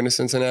first drove into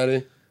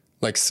Cincinnati.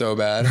 Like, so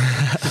bad.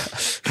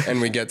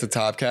 And we get to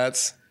Top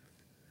Cats,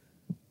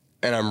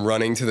 and I'm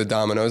running to the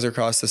Domino's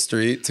across the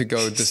street to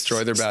go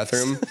destroy their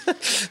bathroom.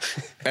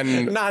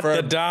 And Not for the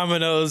a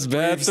Domino's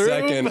brief bathroom.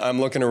 second,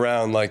 I'm looking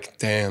around like,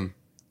 damn,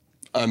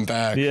 I'm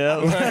back. Yeah.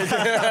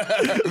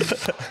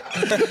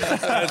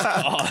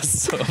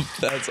 Awesome.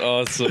 That's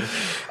awesome.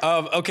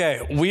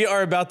 Okay, we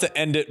are about to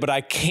end it, but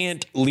I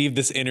can't leave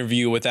this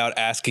interview without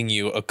asking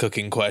you a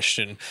cooking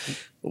question.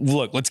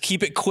 Look, let's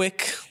keep it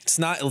quick. Let's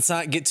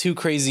not get too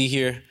crazy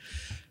here.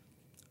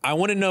 I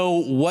want to know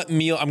what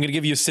meal. I'm going to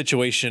give you a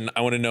situation.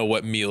 I want to know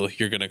what meal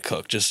you're going to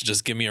cook.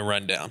 Just give me a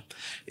rundown.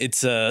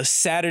 It's a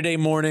Saturday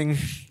morning.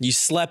 You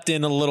slept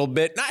in a little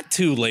bit, not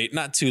too late,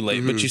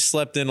 but you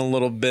slept in a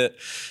little bit.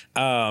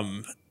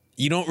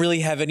 You don't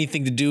really have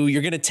anything to do.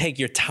 You're going to take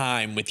your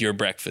time with your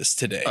breakfast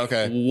today.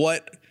 Okay.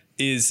 What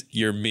is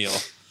your meal?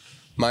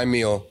 My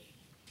meal.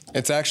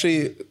 It's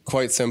actually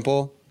quite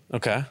simple.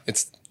 Okay.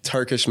 It's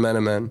Turkish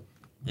menemen,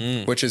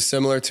 which is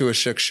similar to a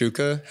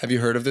shakshuka. Have you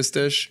heard of this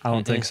dish? I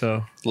don't think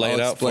so. Lay I'll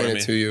it out for explain me,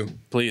 it to you.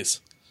 please.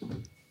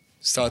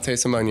 Saute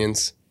some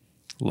onions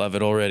Love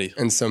it already.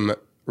 and some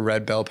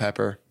red bell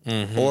pepper.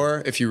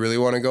 Or if you really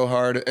want to go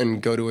hard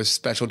and go to a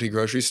specialty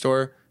grocery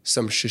store,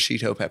 some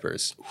shishito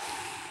peppers.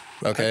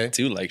 Okay? I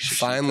do like shishito.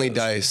 Finely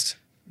diced.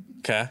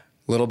 Okay. A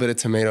little bit of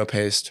tomato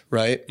paste,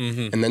 right?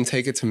 And then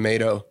take a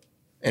tomato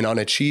and on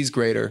a cheese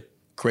grater,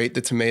 grate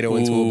the tomato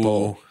into a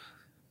bowl.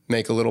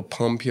 Make a little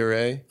pomme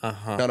puree.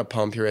 Not a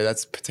pomme puree,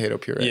 that's potato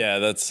puree. Yeah,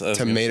 that's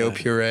tomato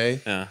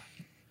puree. Yeah.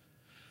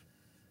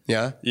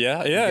 Yeah?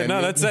 Yeah.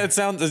 No, that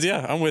sounds,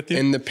 yeah, I'm with you.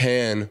 In the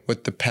pan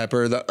with the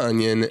pepper, the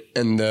onion,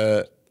 and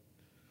the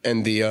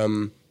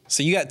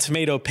so you got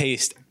tomato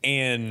paste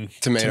and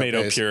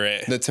tomato paste.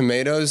 puree. The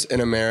tomatoes in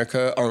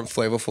America aren't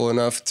flavorful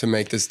enough to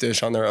make this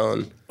dish on their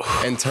own.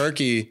 In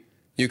Turkey,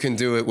 you can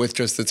do it with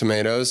just the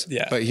tomatoes.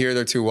 Yeah. But here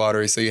they're too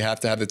watery, so you have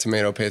to have the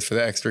tomato paste for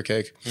the extra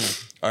kick.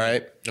 All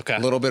right? Okay. A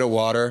little bit of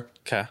water.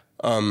 Okay.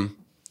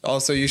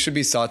 Also, you should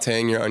be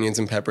sauteing your onions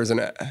and peppers in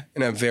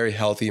a very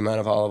healthy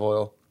amount of olive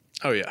oil.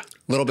 Oh, yeah.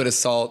 A little bit of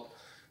salt,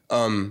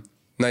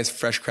 nice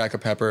fresh crack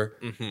of pepper,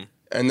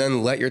 and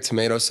then let your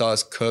tomato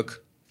sauce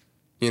cook,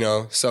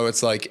 so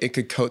it's like it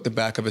could coat the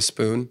back of a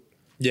spoon.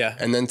 Yeah.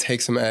 And then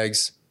take some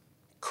eggs,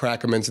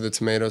 crack them into the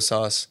tomato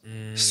sauce,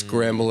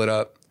 scramble it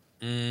up.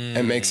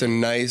 It makes a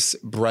nice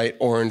bright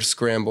orange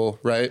scramble,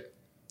 right?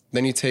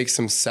 Then you take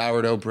some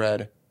sourdough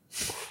bread,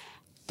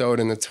 throw it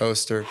in the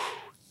toaster.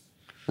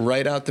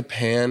 Right out the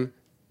pan,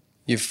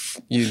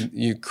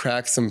 you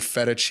crack some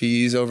feta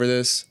cheese over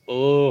this.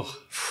 Oh.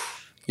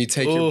 You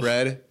take your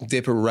bread,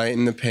 dip it right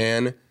in the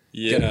pan,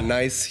 get a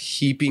nice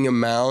heaping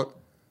amount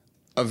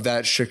of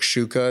that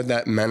shakshuka,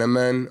 that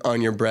menemen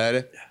on your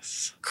bread.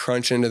 Yes.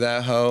 Crunch into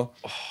that hoe.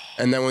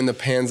 And then when the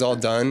pan's all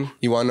done,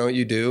 you want to know what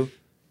you do?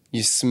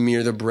 You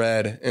smear the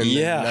bread in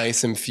the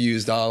nice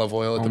infused olive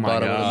oil at the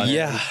bottom of the pan.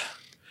 Yeah.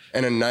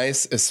 And a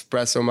nice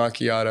espresso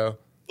macchiato.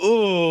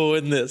 Ooh,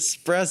 and the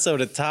espresso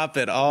to top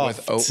it off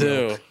With oat too.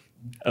 milk.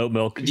 Oat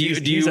milk. Do you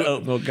He's an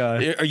oat milk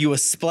guy. Are you a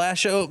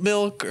splash oat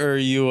milk or are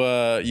you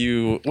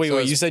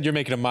wait, you said you're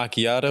making a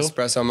macchiato?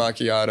 Espresso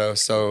macchiato,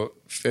 so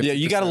 50%. Yeah,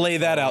 you got to lay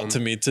that out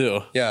to me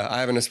too. Yeah, I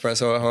have an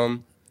espresso at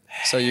home.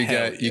 So you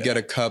get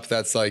a cup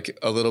that's like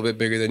a little bit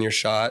bigger than your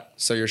shot.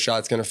 So your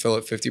shot's gonna fill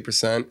it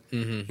 50%.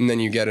 And then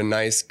you get a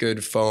nice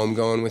good foam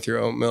going with your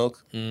oat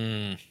milk.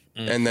 And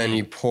then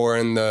you pour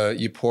in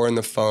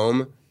the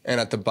foam, and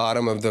at the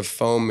bottom of the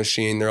foam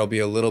machine there'll be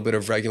a little bit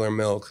of regular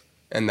milk,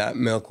 and that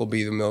milk will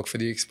be the milk for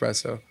the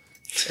espresso.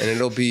 And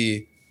it'll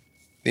be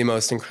the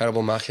most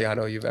incredible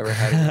macchiato you've ever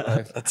had in your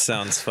life. That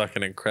sounds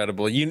fucking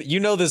incredible.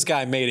 You know this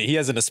guy made it. He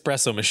has an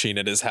espresso machine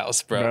at his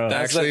house, bro.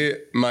 Actually,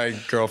 my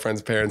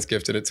girlfriend's parents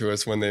gifted it to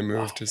us when they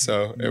moved,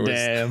 so it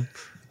was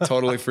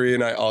totally free,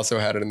 and I also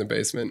had it in the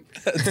basement.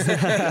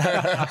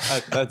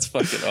 That's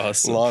fucking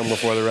awesome. Long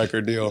before the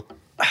record deal.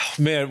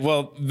 Man,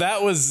 well,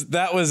 that was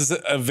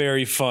a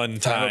very fun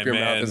time. I hope your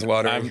man. mouth is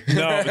watering.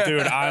 No,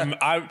 dude,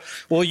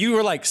 well, you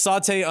were like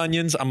saute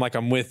onions. I'm like,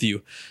 I'm with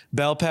you.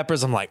 Bell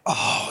peppers. I'm like,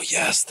 oh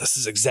yes, this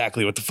is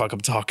exactly what the fuck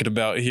I'm talking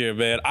about here,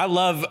 man. I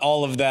love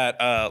all of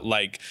that,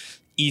 like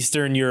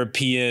Eastern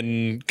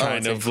European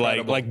kind of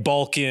incredible. like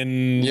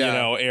Balkan,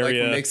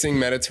 area. Like mixing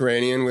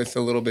Mediterranean with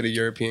a little bit of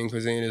European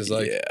cuisine is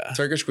like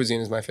Turkish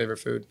cuisine is my favorite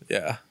food.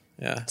 Yeah.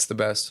 It's the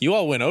best. You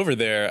all went over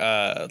there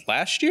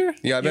last year?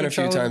 Yeah, I've been a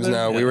few times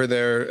now. Yeah. We were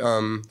there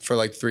for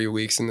like 3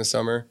 weeks in the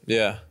summer.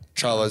 Yeah.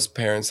 Chala's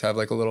parents have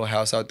like a little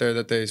house out there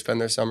that they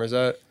spend their summers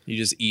at. You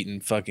just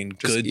eating fucking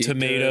good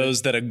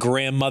tomatoes that a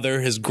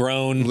grandmother has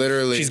grown.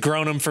 Literally. She's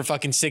grown them for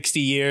fucking 60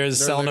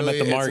 years, selling them at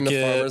the market. It's in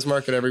the farmer's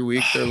market every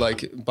week. They're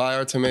like, buy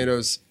our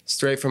tomatoes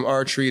straight from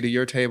our tree to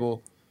your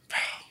table.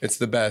 It's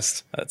the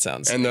best. That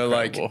sounds incredible. They're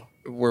like,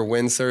 we're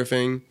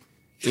windsurfing,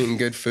 eating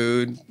good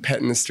food,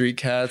 petting the street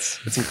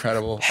cats. It's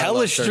incredible.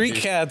 Hella street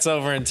cats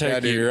over in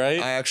Turkey, right?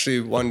 I actually,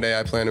 one day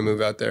I plan to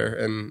move out there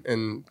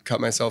and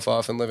cut myself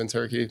off and live in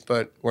Turkey,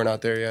 but we're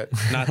not there yet.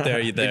 Not there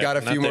yet. We got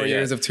a few more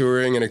years of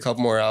touring and a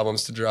couple more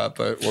albums to drop,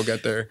 but we'll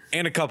get there.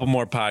 And a couple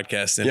more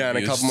podcast interviews. Yeah, and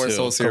a couple more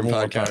Soul Serum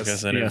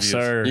podcasts. Yes,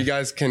 sir. You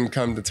guys can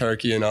come to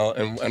Turkey and I'll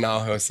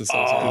host the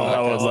Soul Serum podcast.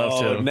 I would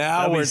love to.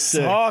 Now we're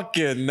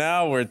talking.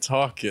 Now we're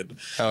talking.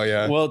 Hell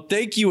yeah. Well,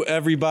 thank you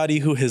everybody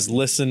who has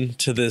listened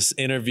to this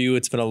interview.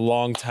 It's been a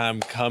long time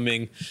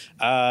coming.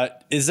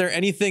 Is there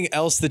anything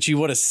else that you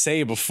want to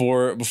say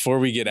before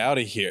we get out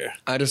of here?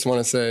 I just want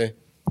to say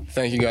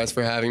thank you guys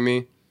for having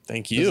me.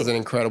 Thank you. This is an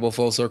incredible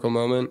full circle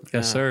moment.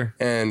 Yes, sir.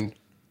 And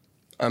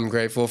I'm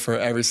grateful for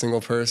every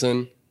single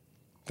person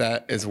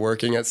that is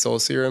working at Soul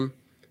Serum.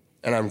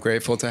 And I'm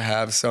grateful to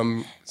have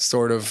some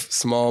sort of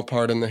small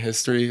part in the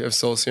history of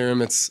Soul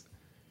Serum. It's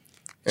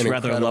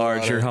rather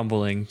large. Honor. You're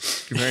humbling.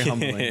 You're very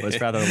humbling, but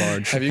it's rather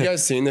large. Have you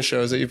guys seen the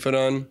shows that you put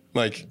on?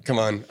 Like, come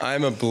on.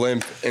 I'm a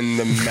blimp in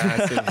the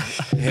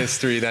massive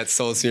history that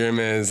Soul Serum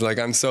is. Like,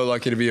 I'm so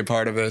lucky to be a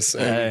part of this.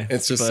 And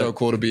it's just so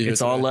cool to be here.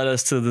 It's all led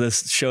us to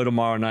this show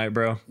tomorrow night,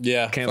 bro.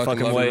 Yeah. Can't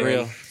fucking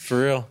wait.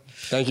 For real.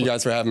 Thank you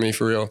guys for having me,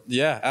 for real.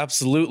 Yeah,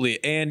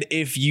 absolutely. And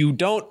if you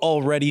don't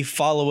already,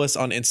 follow us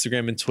on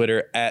Instagram and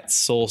Twitter at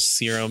Soul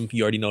Serum.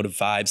 You already know the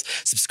vibes.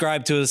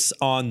 Subscribe to us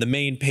on the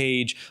main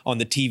page, on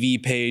the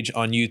TV page,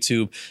 on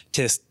YouTube,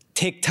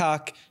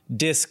 TikTok,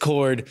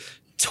 Discord,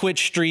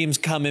 Twitch streams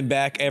coming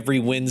back every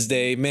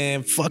Wednesday.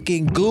 Man,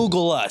 fucking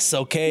Google us,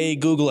 okay?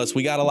 Google us.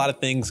 We got a lot of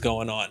things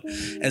going on.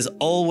 As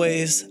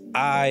always,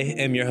 I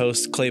am your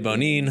host, Clay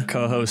Bonine.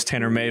 Co-host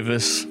Tanner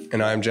Mavis.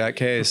 And I'm Jack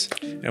Case.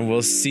 And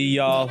we'll see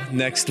y'all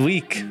next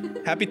week.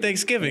 Happy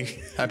Thanksgiving.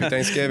 Happy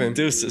Thanksgiving.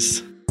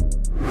 Deuces.